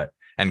you,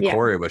 and Yeah.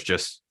 Corey was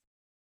just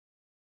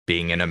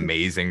being an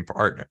amazing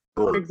partner.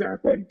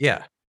 Exactly.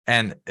 Yeah.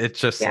 And it's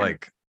just Yeah.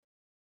 like,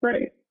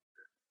 Right.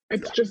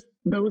 It's just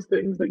those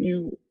things that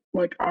you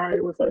like. I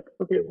was like,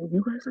 okay, well,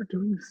 you guys are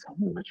doing so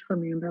much for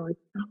me, and they're like,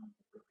 no,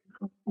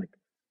 no, like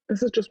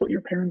this is just what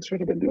your parents should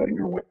have been doing,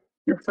 or what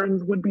your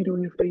friends would be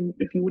doing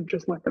if you would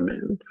just let them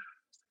in.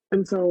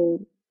 And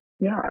so,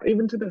 yeah,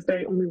 even to this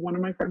day, only one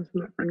of my friends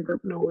from that friend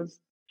group knows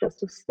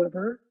just a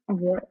sliver of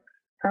what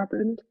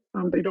happened.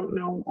 They don't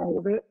know all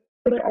of it.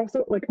 But I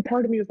also like a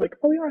part of me is like,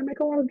 oh yeah, I make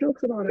a lot of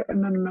jokes about it.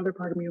 And then another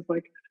part of me is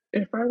like,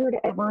 if I were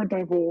to ever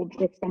divulge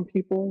with some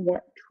people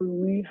what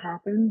truly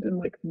happened and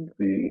like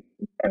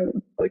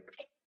like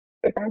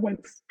if I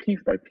went piece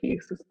by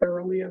piece as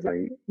thoroughly as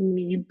I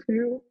need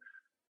to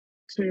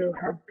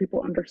have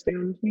people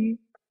understand me,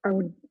 I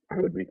would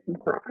make them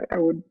cry. I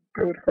would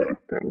hurt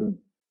them.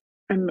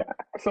 And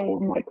so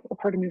I'm like, a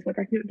part of me is like,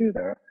 I can't do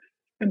that.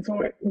 And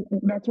so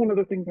that's one of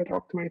the things I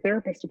talked to my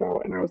therapist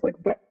about. And I was like,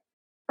 but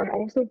I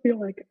also feel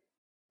like,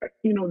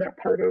 you know, that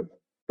part of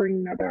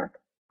bringing that back,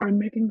 I'm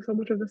making so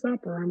much of this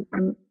up, or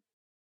I'm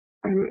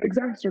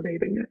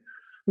exacerbating it.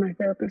 My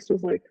therapist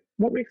was like,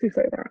 what makes you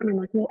say that? And I'm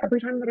like, well, every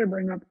time that I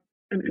bring up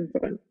an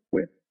incident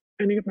with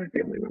any of my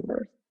family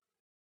members,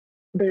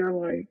 they're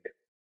like,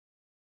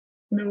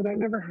 no, that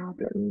never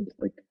happened.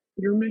 Like,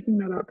 you're making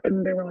that up.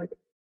 And they were like,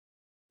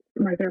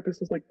 my therapist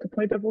was like, to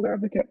play devil's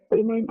advocate,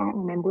 they might not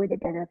remember that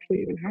that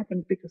actually even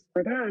happened because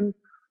for them,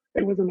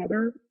 it was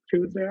another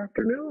Tuesday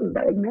afternoon.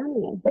 That was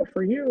normal. But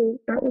for you,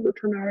 that was a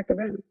traumatic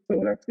event.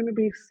 So that's going to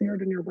be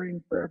seared in your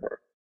brain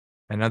forever.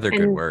 another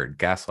good word,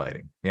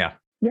 gaslighting. Yeah.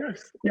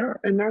 Yes. Yeah.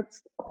 And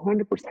that's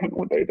 100%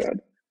 what they did.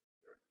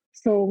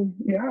 So,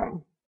 yeah,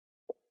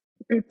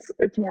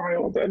 it's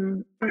wild.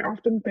 And I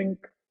often think,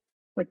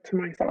 like, to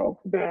myself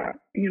that,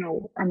 you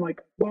know, I'm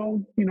like,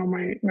 well, you know,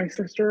 my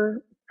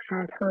sister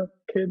had her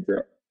kids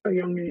at a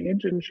young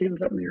age and she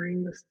ended up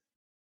marrying this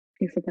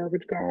piece of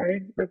garbage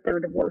guy that they're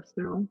divorced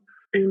now.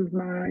 And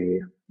my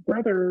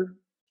brother,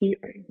 he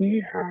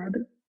had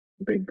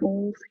big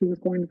goals. He was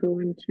going to go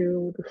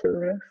into the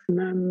service. And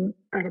then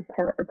at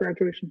a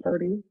graduation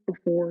party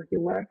before he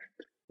left,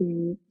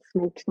 he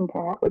smoked some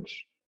pot,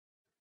 which,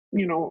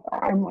 you know,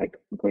 I'm like,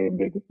 okay,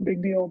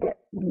 big deal. But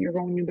when you're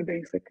going into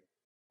basic,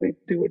 they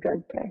do a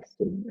drug test,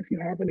 and if you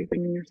have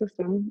anything in your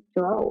system,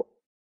 you're out.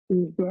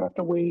 And you have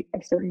to wait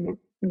a certain,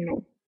 you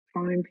know,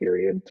 time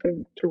period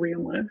to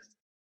reenlist.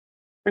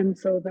 And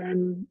so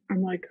then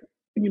I'm like,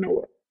 you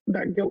know,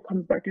 that guilt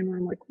comes back in where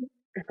I'm like,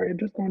 if I had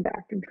just gone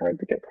back and tried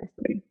to get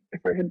custody,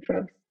 if I had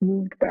just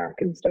moved back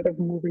instead of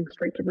moving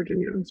straight to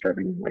Virginia and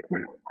starting like my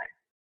own life,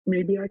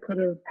 maybe I could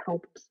have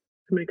helped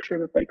to make sure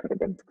that they could have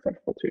been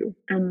successful too.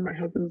 And my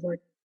husband's like,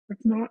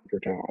 that's not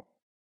your job.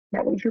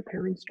 That was your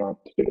parents' job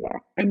to do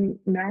that. And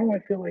now I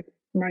feel like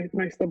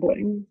my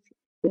siblings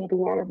hold a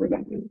lot of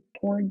resentment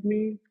towards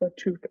me for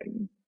two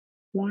things.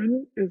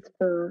 One is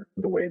for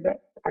the way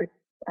that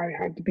I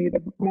had to be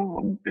the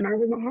mom, and I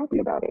was not happy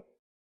about it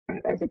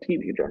as a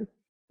teenager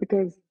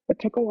because it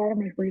took a lot of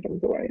my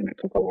freedoms away, and it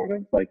took a lot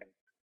of like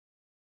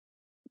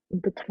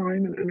the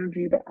time and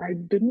energy that I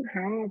didn't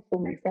have for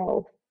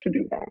myself to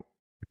do that.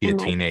 Be a And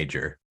like,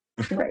 teenager.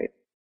 right.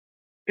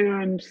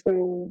 And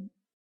so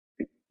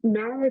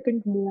now I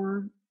think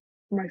more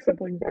my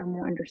siblings are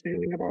more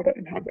understanding about it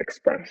and have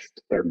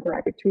expressed their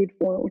gratitude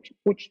for it,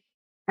 which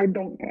I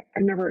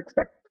never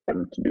expect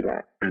them to do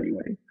that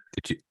anyway.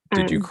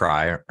 Did you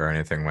cry or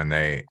anything when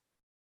they,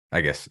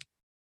 I guess,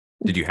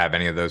 did you have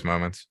any of those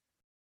moments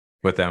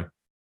with them?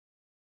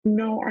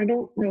 No, I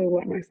don't really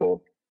let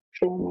myself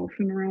show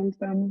emotion around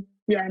them.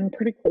 Yeah, I'm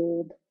pretty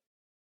cold,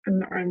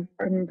 and I'm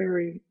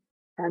very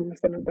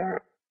cognizant of that.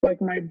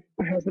 Like my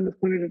husband has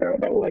pointed it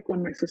out that like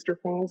when my sister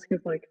falls,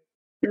 he's like,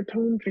 your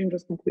tone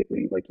changes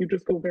completely. Like you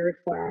just go very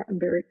flat and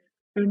very.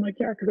 And I'm like,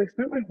 yeah, because I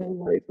spent my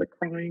whole life like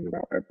crying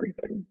about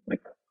everything,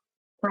 like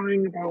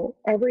crying about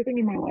everything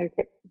in my life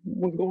that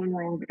was going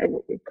wrong.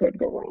 It could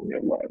go wrong.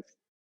 It was,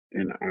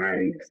 and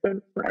I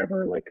spent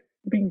forever like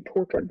being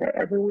tortured by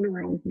everyone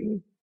around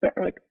me. That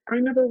like I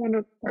never want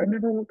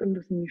them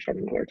to see me shed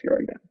another tear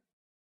again,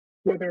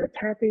 whether it's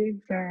happy,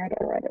 sad,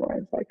 or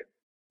otherwise. Like,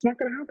 it's not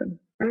going to happen.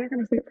 They're not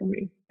going to see it from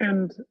me.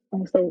 And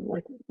also,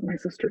 like, my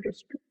sister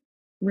just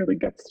really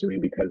gets to me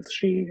because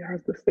she has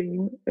the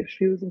same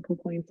issues and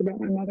complaints about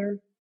my mother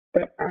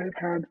that I've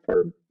had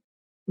for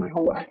my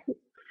whole life.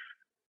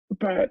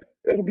 But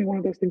it'll be one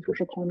of those things where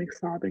she'll call me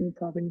sobbing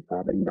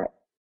about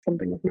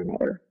something with my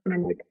mother. And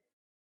I'm like,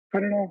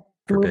 cut it off.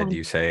 Forbid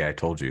you say, I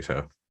told you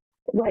so.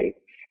 Right.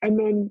 And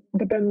then,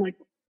 but then, like,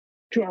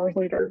 2 hours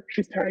later,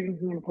 she's tagging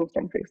me on a post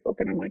on Facebook,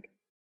 and I'm like,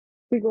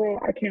 "Hey, girl,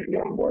 I can't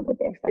get on board with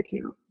this. I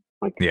can't."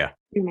 Like, Yeah.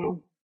 you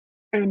know.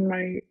 And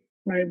my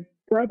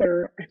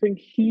brother, I think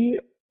he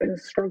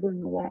is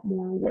struggling a lot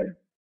more with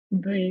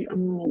the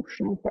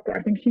emotional part.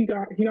 I think he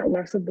got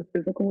less of the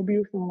physical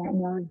abuse and a lot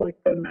more of like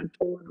the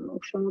mental and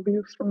emotional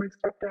abuse from my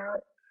stepdad.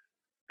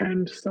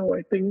 And so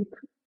I think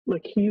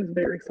like he's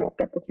very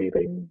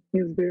self-deprecating.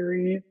 He's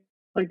very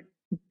like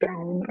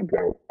down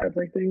about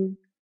everything.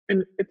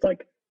 And it's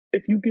like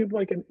if you give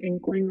like an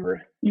inkling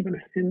or even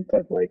a hint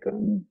of like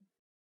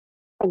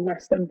a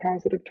less than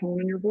positive tone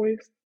in your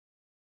voice,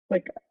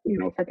 like,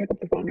 if I pick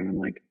up the phone and I'm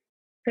like,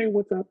 hey,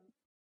 what's up?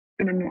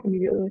 And I'm not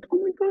immediately like, oh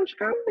my gosh,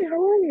 hi,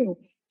 how are you?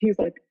 He's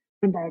like,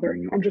 I'm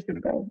bothering you. I'm just gonna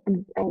go.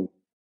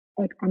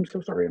 I'm so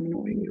sorry I'm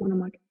annoying you. And I'm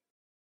like,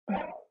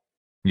 oh.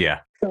 Yeah.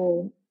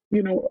 So,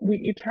 we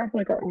each have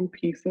like our own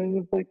pieces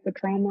of like the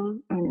trauma.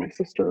 My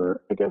sister,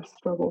 I guess,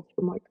 struggles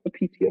from like the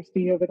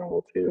PTSD of it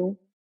all too.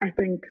 I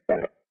think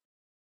that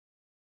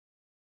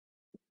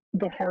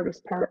the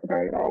hardest part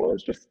about it all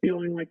is just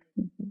feeling like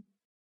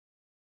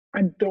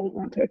I don't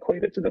want to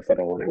equate it to this at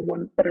all,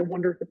 but I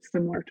wonder if it's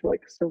similar to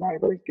like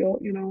survivor's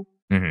guilt.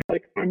 Mm-hmm.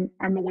 Like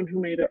I'm the one who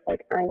made it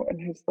like out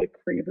and has like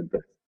created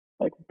this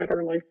like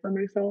better life for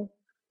myself,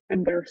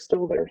 and they're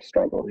still there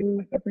struggling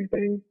with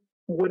everything.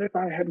 What if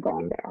I had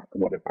gone back?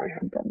 What if I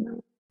had done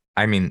that?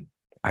 I mean,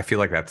 I feel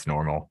like that's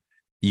normal.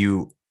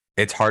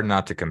 It's hard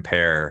not to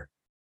compare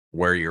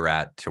where you're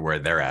at to where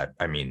they're at.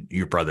 I mean,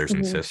 your brothers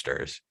and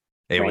sisters.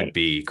 It Right. would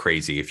be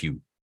crazy if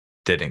you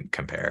didn't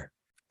compare.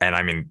 And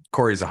I mean,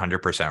 Corey's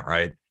 100%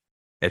 right.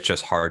 It's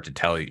just hard to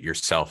tell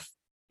yourself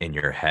in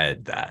your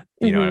head that,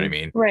 you know what I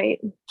mean? Right.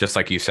 Just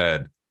like you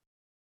said,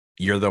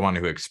 you're the one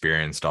who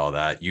experienced all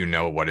that. You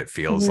know what it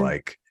feels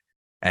like.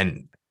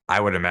 And I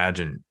would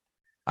imagine,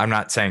 I'm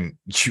not saying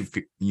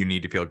you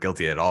need to feel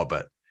guilty at all,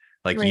 but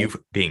like Right. you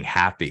being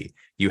happy,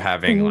 you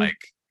having like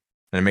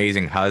an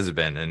amazing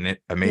husband, an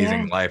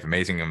amazing life,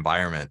 amazing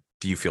environment.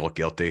 Do you feel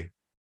guilty?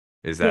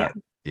 Is that,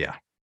 yeah.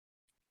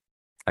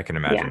 I can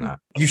imagine that.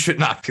 You should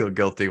not feel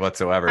guilty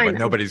whatsoever, but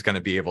nobody's going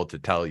to be able to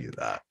tell you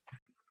that.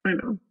 I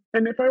know.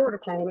 And if I were to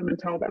call them and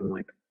tell them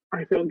like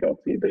I feel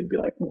guilty, they'd be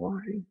like, why?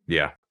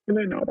 Yeah. And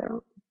I know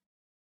that.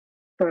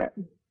 But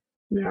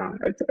yeah,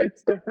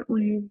 it's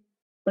definitely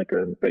like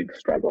a big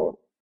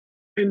struggle.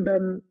 And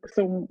then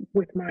so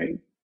with my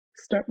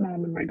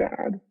stepmom and my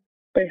dad,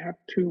 they have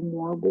two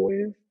more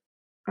boys.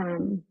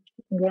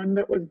 One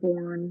that was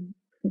born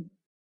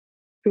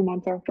 2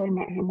 months after I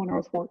met him when I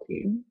was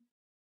 14.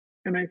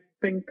 And I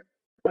think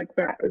like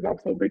that is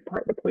also a big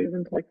part that plays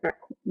into like that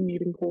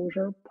needing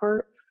closure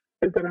part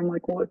is that I'm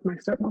like, well, if my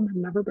stepmom had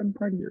never been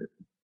pregnant,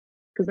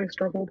 because I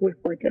struggled with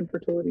like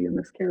infertility and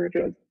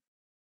miscarriages,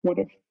 what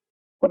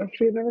if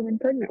she had never been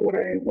pregnant?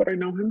 Would I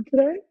know him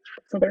today?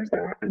 So there's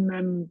that. And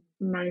then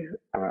my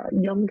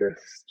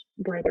youngest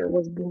brother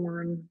was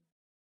born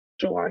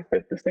July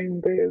 5th, the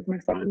same day as my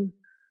son.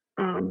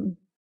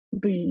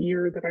 The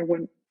year that I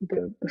went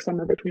the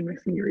summer between my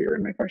senior year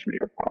and my freshman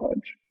year of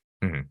college.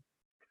 Mm-hmm.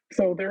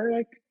 So they're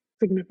like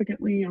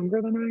significantly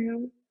younger than I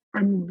am.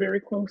 I'm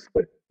very close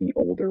with the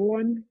older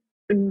one,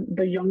 And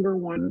the younger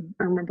one,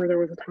 I remember there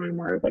was a time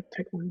where I was like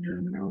tickling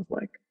him, and I was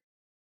like,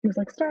 he was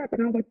like, stop.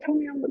 And I was like, tell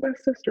me I'm the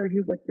best sister. And he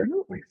was like, you're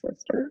not my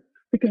sister.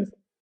 Because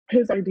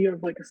his idea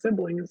of like a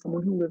sibling is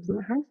someone who lives in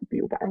the house with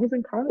you. But I was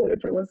in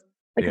college. I was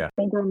like Yeah. a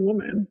full grown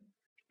woman.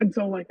 And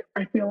so like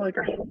I feel like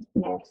I have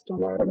lost a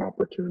lot of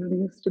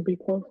opportunities to be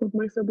close with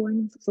my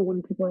siblings. So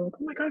when people are like,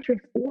 oh my gosh, you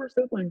have 4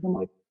 siblings, I'm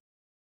like,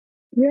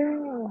 yeah,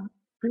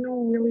 I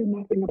know really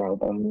nothing about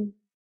them.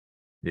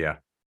 Yeah.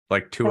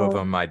 Like 2 of So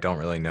them I don't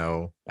really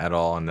know at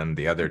all. And then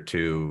the other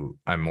 2,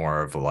 I'm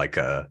more of like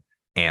a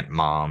aunt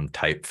mom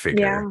type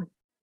figure.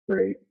 yeah,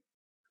 right.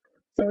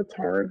 So it's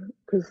hard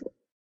because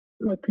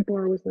like people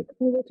are always like,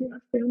 oh, well, do you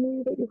have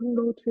family that you can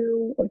go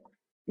to? Like,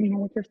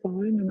 with your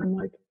son? And I'm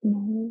like,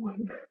 no, I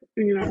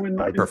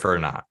and prefer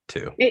not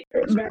to.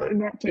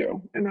 that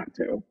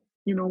too.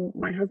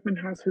 My husband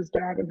has his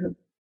dad and his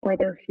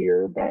brother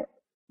here, but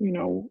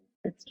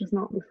it's just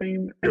not the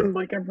same. Yeah. And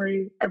like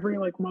every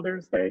like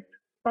Mother's Day,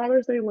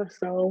 Father's Day less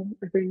so,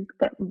 I think,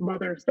 but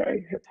Mother's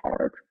Day hits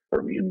hard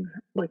for me and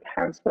like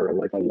has for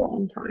like a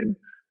long time.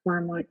 Where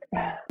I'm like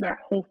that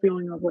whole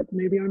feeling of like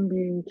maybe I'm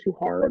being too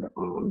hard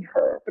on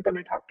her, but then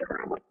I talk to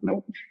her, I'm like,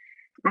 nope,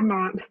 I'm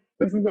not.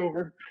 This is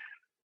over.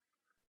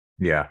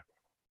 Yeah.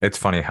 It's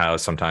funny how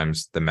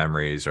sometimes the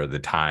memories or the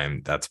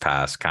time that's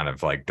passed kind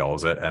of like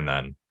dulls it, and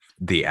then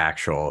the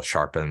actual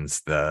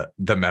sharpens the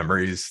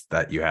memories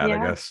that you had, I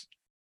Yeah. guess.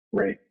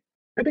 Right.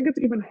 I think it's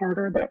even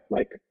harder that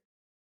like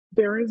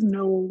there is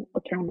no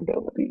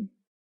accountability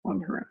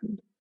on her end.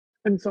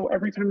 And so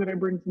every time that I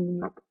bring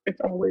something up,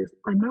 it's always,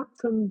 I'm not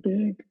some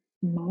big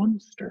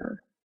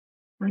monster.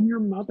 I'm your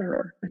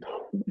mother.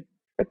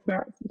 It's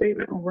that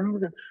statement over and over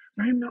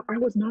again. I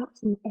was not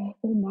some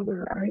awful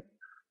mother. I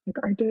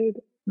did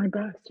my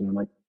best. And I'm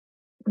like,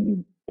 but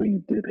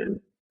you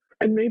didn't.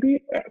 And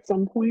maybe at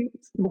some point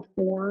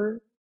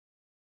before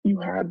you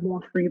had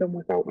more freedom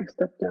without my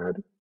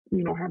stepdad,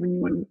 having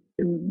you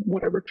in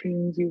whatever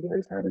chains you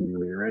guys had in your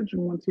marriage.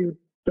 And once you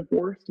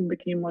divorced and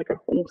became like a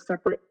whole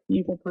separate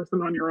evil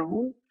person on your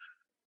own,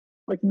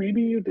 like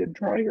maybe you did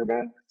try your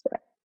best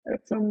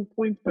at some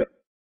point, but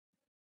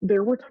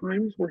there were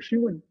times where she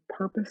would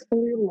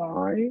purposefully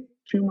lie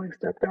to my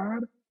stepdad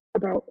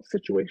about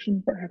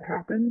situations that had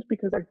happened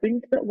because I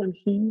think that when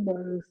he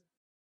was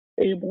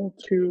able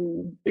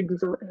to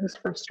exert his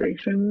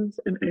frustrations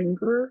and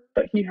anger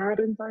that he had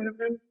inside of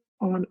him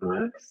on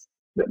us,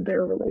 that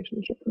their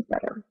relationship was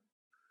better.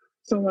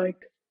 So, like,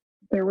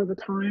 there was a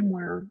time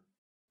where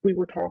we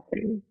were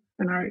talking,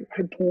 and I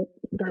had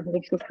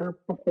divulged with her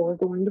before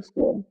going to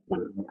school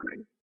one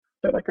morning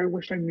that, like, I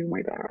wish I knew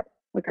my dad.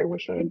 Like, I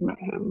wish I had met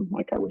him.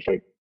 Like, I wish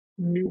I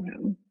knew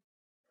him.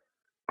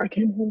 I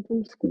came home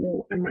from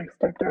school and my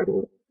stepdad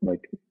would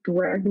like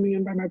dragged me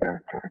in by my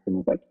backpack and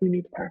was like, "You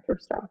need to pack your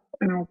stuff."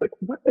 And I was like,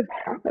 "What is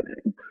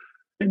happening?"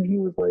 And he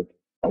was like,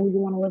 "Oh, you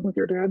want to live with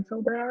your dad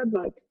so bad?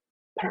 Like,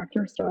 pack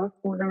your stuff.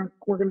 We're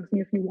gonna see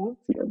if he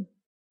wants you."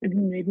 And he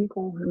made me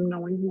call him,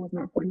 knowing he was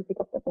not going to pick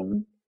up the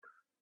phone,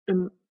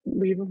 and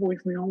leave a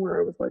voicemail where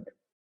I was like,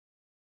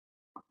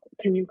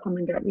 "Can you come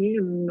and get me?"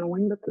 And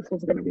knowing that this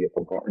was going to be a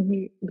phone call, and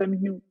he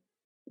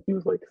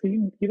was like,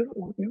 "See, he doesn't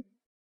want you.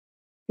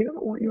 He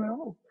doesn't want you at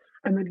all."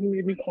 And then he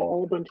made me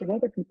call a bunch of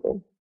other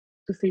people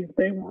to see if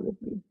they wanted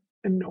me.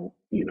 And no,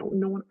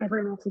 no one,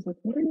 everyone else was like,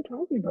 "What are you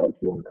talking about?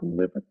 Do you want to come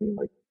live with me?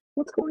 Like,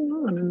 what's going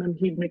on?" And then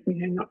he'd make me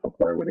hang up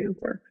before I would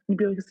answer. He'd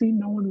be like, "See,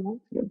 no one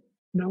wants you.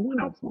 No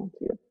one else wants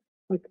you.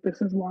 Like,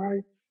 this is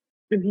why."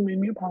 And he made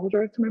me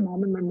apologize to my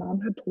mom. And my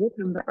mom had told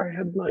him that I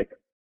had like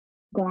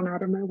gone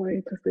out of my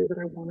way to say that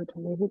I wanted to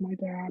live with my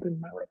dad and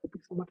my life would be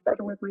so much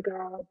better with my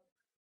dad.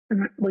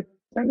 And like,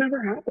 that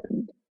never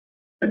happened.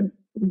 And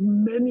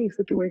many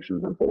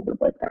situations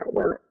unfolded like that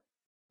where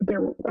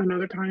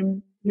another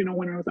time, when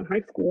I was in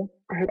high school,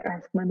 I had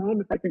asked my mom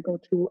if I could go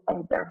to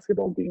a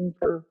basketball game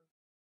for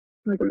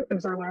like it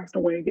was our last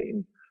away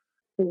game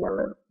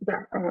for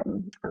that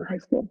our high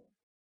school.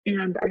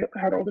 And I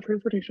had all the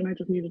transportation. I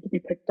just needed to be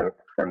picked up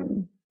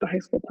from the high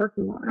school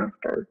parking lot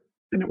after.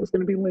 And it was going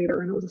to be later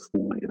and it was a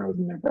school night and I was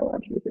never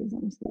allowed to do things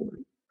on a school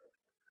night.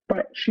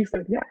 But she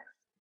said yes.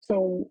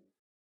 So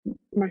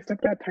my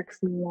stepdad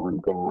texts me while I'm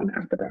gone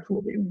at the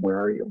basketball game. "Where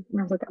are you?" And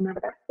I was like, "I'm at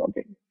a basketball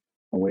game,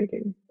 away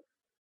game."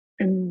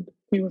 And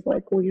he was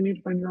like, "Well, you need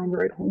to find your own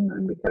ride home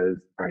then because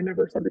I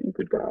never said that you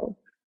could go.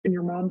 And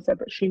your mom said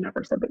that she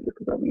never said that you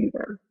could go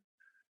either."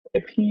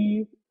 If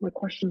he like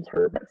questions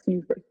her but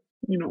sees that,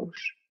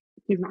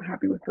 he's not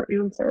happy with her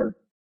answer,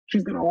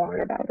 she's going to lie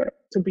about it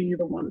to be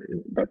the one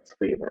that's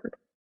favored.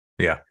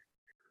 Yeah.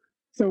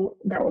 So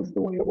that was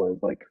the way it was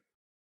like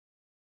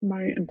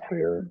my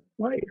entire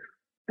life.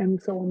 And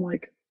so I'm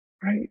like,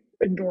 I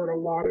endured a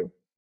lot of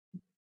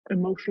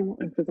emotional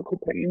and physical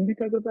pain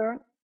because of that.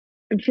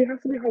 And she has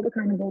to be held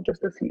accountable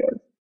just as he is.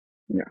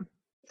 Yeah.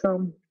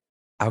 So,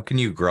 How can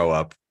you grow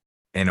up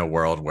in a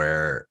world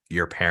where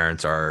your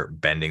parents are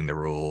bending the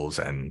rules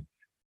and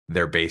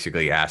they're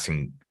basically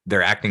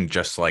they're acting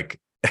just like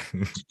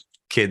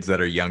kids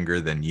that are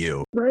younger than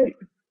you? right.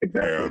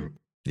 Exactly. And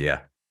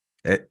Yeah.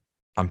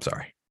 I'm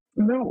sorry.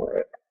 No,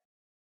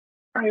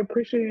 I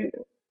appreciate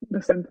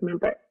the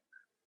sentiment, but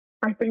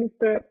I think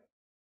that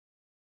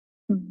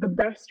the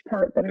best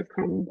part that has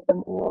come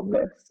from all of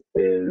this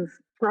is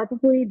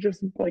probably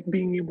just like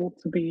being able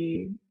to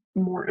be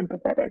more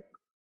empathetic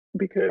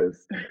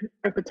because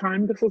at the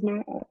time this was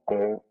not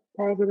a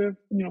positive,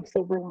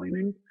 silver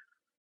lining,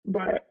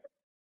 but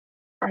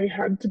I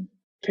had to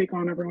take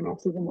on everyone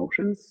else's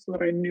emotions so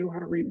that I knew how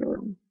to read the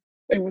room.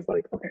 It was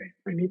like, okay,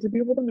 I need to be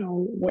able to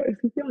know what is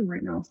he feeling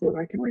right now so that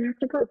I can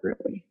react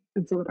appropriately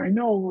and so that I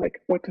know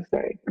like what to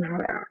say and how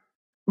to act.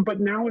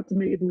 But now it's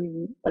made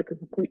me like a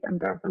complete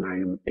empath and I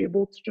am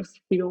able to just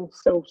feel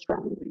so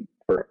strongly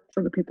for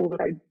the people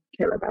that I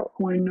care about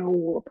who I know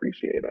will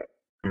appreciate it.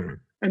 Mhm.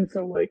 And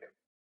so like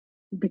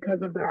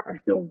because of that, I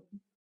feel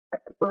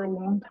for a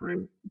long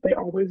time they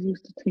always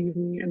used to tease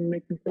me and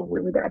make me feel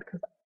really bad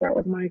because that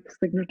was my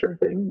signature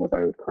thing was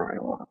I would cry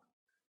a lot.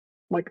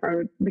 Like I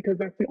would because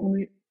that's the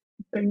only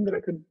thing that I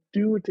could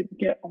do to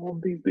get all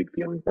of these big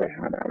feelings that I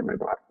had out of my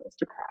body was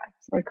to cry.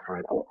 So I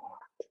cried a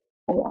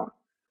lot.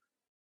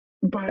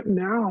 But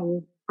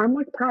now I'm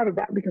like proud of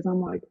that because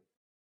I'm like,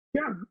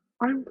 yeah,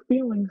 I'm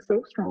feeling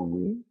so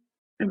strongly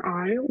and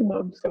I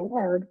love so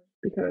hard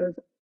because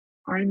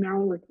I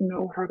now like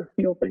know how to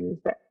feel things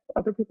that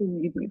other people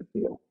need me to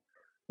feel.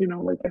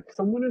 Like if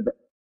someone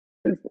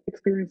is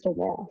experienced a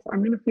loss,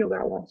 I'm gonna feel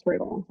that loss right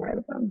alongside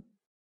of them.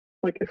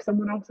 Like if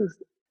someone else is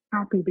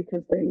happy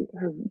because they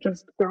have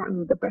just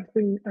gotten the best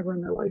thing ever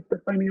in their life,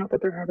 they're finding out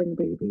that they're having a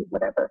baby,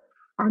 whatever.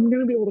 I'm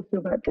gonna be able to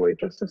feel that joy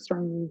just as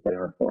strongly as they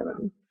are for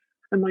them.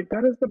 And like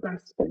that is the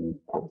best thing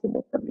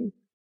possible for me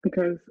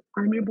because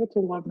I'm able to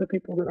love the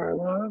people that I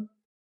love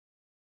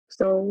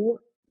so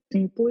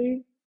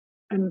deeply.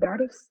 And that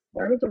is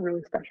a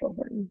really special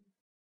thing.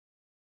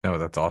 No,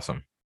 that's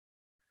awesome.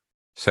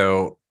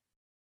 So,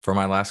 for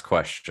my last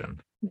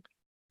question,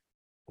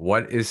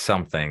 what is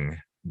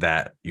something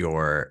that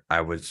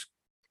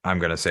I'm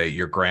going to say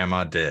your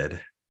grandma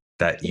did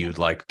that you'd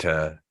like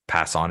to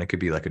pass on? It could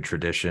be like a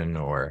tradition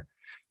or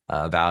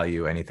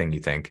value, anything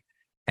you think.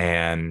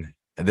 And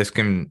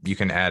you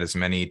can add as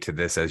many to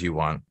this as you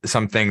want.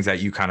 Some things that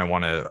you kind of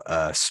want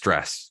to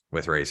stress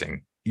with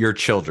raising your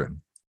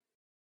children.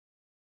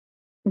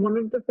 One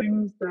of the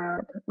things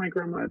that my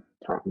grandma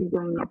taught me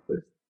growing up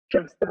was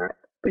just that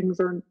things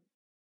are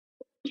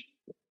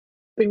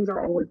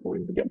always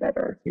going to get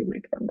better if you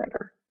make them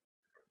better.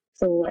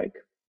 So like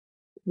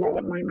while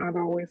it might not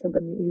always have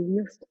been the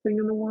easiest thing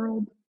in the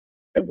world,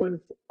 it was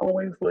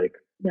always like,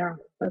 yeah,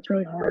 that's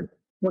really hard.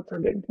 What's our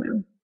game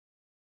plan?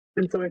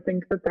 And so I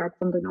think that that's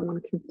something I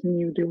want to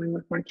continue doing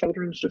with my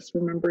children is just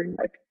remembering,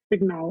 like,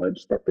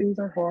 acknowledge that things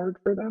are hard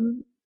for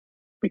them.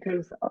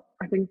 Because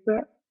I think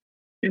that,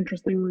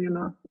 interestingly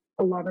enough,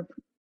 a lot of,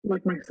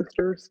 like, my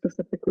sister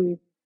specifically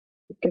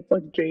gets,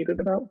 like, jaded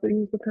about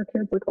things with her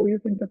kids. Like, oh, you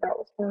think that that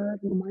was hard?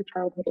 Well, my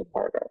childhood was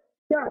harder.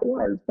 Yeah, it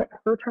was, but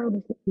her child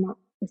is not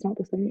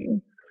the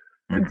same.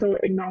 And so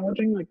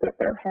acknowledging like that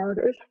they're hard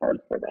is hard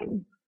for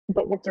them.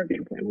 But what's our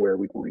game plan? Where are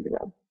we going to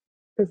go?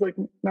 Because like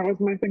that was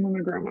my thing with my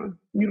grandma.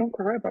 You don't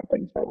cry about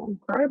things for long.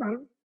 Cry about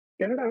it.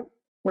 Get it out.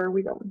 Where are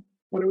we going?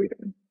 What are we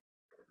doing?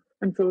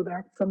 And so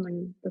that's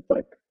something that's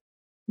like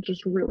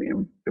just really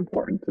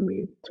important to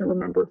me to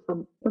remember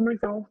for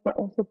myself, but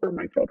also for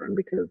my children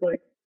because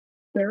like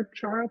their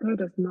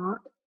childhood is not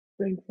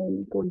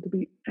thankfully going to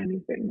be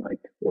anything like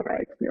what I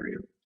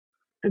experienced.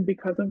 And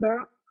because of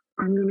that,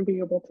 I'm going to be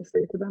able to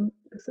say to them,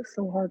 this is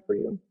so hard for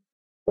you,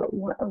 but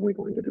what are we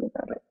going to do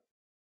about it?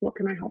 What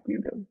can I help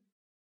you do?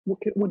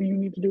 What do you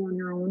need to do on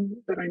your own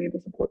that I need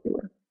to support you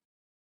with?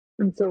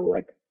 And so,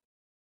 like,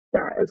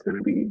 that is going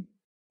to be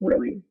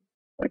really,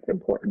 like,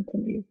 important to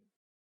me.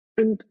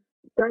 And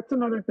that's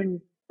another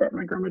thing that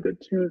my grandma did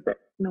too is that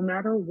no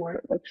matter what,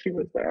 like, she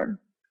was there.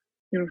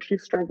 She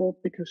struggled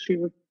because she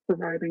was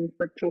providing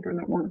for children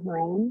that weren't her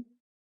own,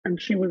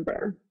 and she was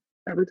there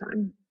every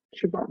time.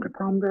 She bought my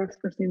prom dress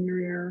for senior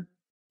year.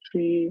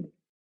 She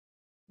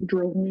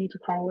drove me to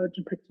college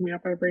and picked me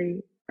up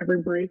every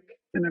break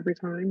and every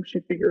time she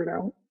figured it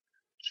out.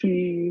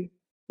 She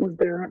was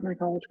there at my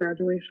college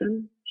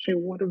graduation. She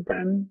would have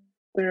been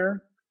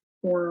there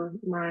for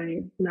my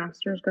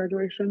master's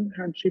graduation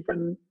had she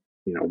been,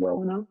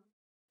 well enough.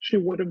 She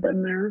would have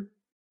been there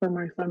for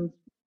my son's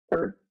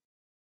birth,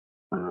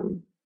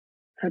 um,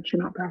 had she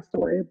not passed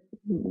away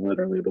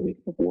literally the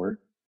week before.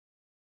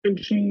 And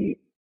she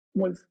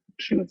was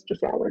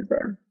just always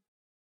there.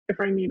 If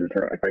I needed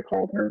her, if I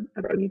called her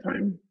at any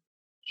time,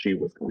 she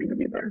was going to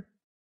be there,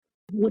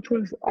 which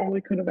was all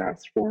I could have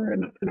asked for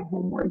in a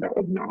home where that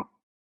was not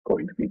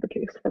going to be the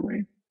case for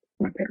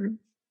my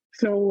parents.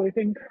 So I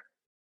think,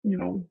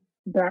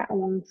 that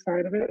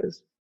alongside of it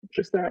is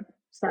just that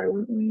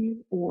silently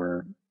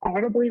or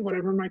audibly,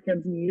 whatever my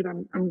kids need,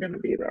 I'm gonna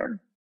be there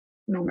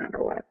no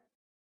matter what.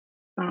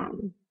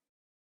 Um,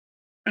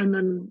 and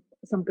then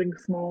something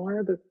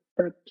smaller that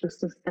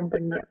just is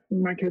something that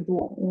my kids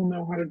will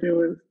know how to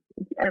do is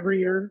every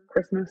year,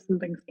 Christmas and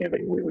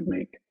Thanksgiving, we would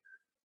make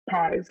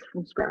pies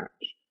from scratch,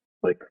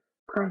 like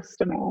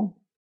crust and all.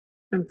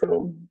 And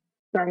so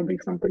that'll be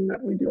something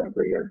that we do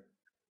every year.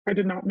 I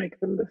did not make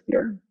them this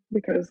year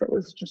because it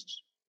was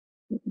just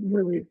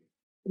really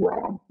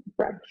raw,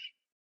 fresh.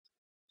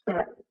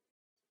 But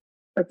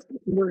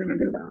we're gonna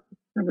do that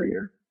every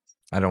year.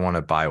 I don't want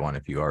to buy one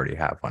if you already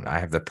have one. I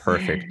have the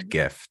perfect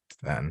gift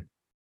then.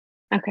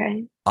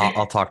 Okay.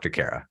 I'll talk to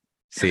Kara,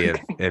 see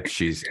Okay.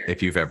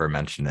 if you've ever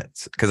mentioned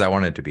it, because I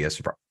want it to be a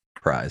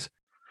surprise.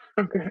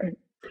 Okay.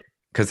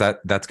 Because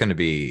that's going to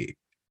be,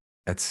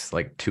 it's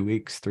like 2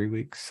 weeks, 3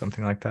 weeks,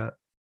 something like that.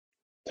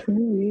 2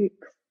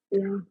 weeks.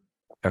 Yeah.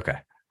 Okay,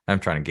 I'm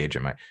trying to gauge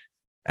it.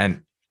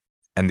 And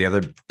the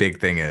other big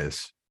thing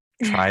is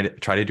try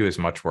to do as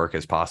much work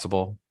as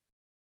possible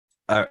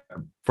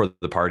for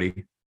the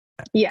party.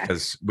 Yeah.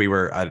 Because we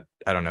were, I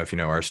don't know if you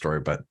know our story,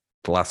 but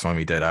the last one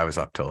we did, I was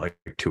up till like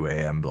 2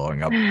 a.m.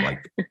 blowing up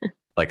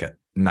like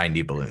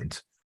 90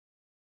 balloons.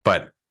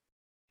 But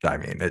I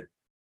mean,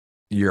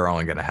 you're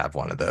only going to have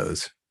one of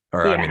those.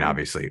 Or I mean,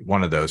 obviously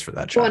one of those for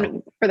that child.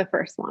 One for the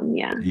first one.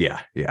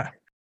 Yeah. Yeah.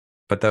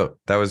 But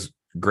that was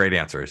great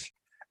answers.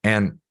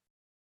 And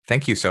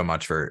thank you so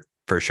much for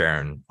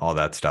sharing all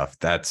that stuff.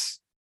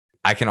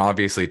 I can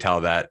obviously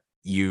tell that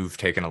you've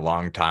taken a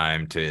long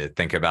time to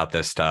think about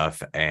this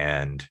stuff,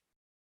 and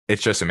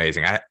it's just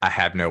amazing. I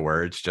have no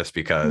words, just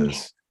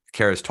because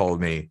Kara's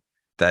told me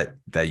that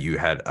you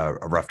had a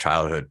rough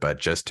childhood, but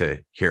just to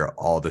hear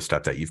all the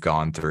stuff that you've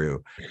gone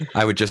through,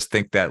 I would just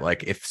think that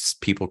like if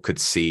people could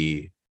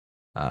see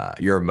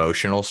your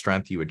emotional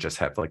strength, you would just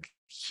have like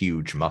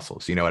huge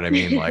muscles. You know what I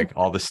mean? Like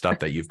all the stuff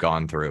that you've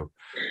gone through.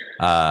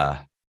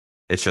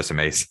 It's just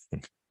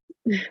amazing.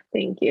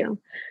 Thank you.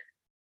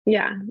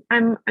 Yeah,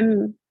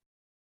 I'm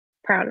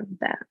proud of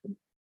that.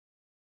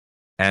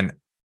 And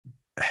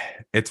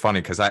it's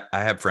funny because I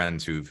have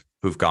friends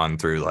who've gone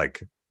through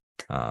like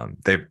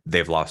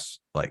they've lost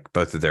like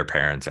both of their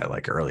parents at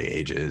like early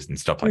ages and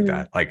stuff like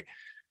that. Like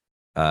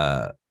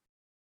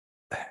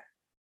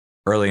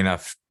early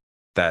enough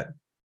that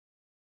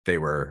they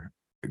were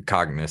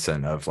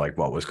cognizant of like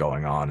what was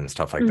going on and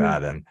stuff like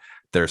that. And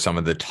they're some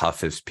of the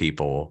toughest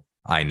people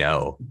I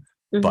know,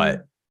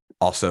 but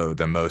also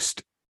the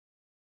most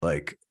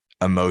like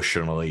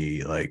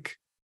emotionally like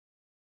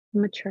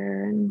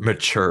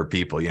mature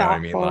people, you know what I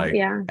mean? Like,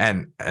 yeah.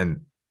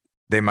 And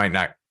they might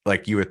not,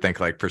 like, you would think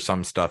like for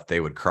some stuff they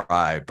would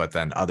cry, but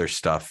then other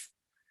stuff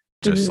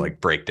just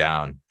like break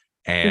down.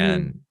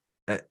 And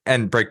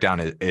break down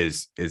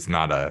is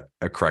not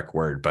a correct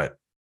word, but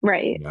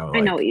right. You know, I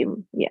know like,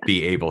 you. Yeah.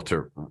 be able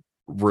to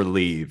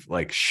relieve,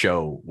 like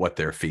show what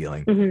they're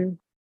feeling.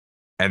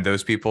 And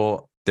those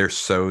people, they're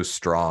so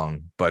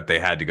strong, but they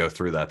had to go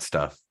through that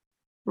stuff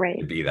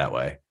to be that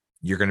way.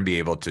 You're going to be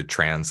able to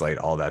translate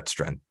all that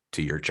strength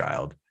to your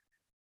child.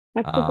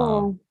 That's the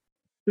goal.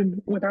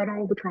 Without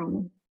all the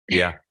trauma.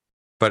 Yeah.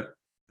 But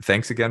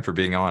thanks again for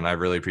being on. I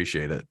really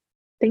appreciate it.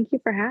 Thank you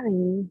for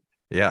having me.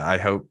 Yeah,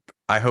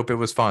 I hope it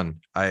was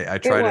fun. I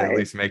try to at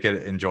least make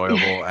it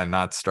enjoyable and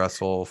not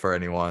stressful for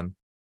anyone.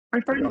 I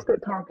find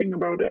that talking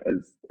about it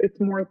it's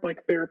more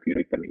like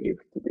therapeutic than it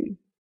used to be.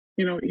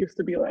 You know, it used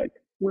to be like,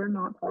 we're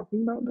not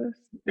talking about this,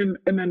 and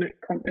then it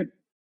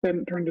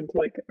turned into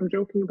like, I'm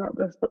joking about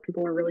this, but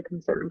people are really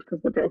concerned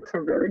because the jokes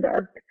are very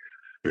dark.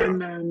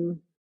 And then,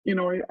 you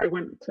know, I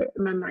went to,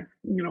 and then I,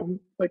 you know,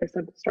 like I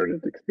said,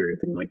 started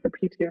experiencing like the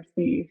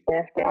PTSD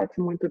flashbacks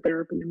and went to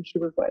therapy, and she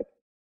was like,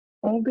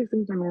 all of these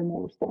things are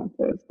normal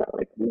responses, but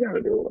like we got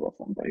to do a little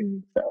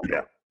something. So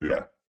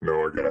yeah,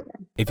 no, I get it.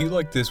 If you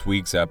like this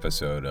week's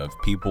episode of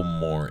People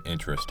More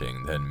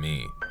Interesting Than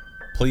Me,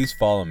 please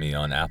follow me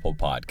on Apple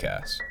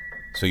Podcasts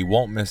so you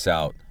won't miss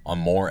out on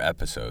more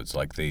episodes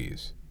like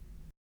these.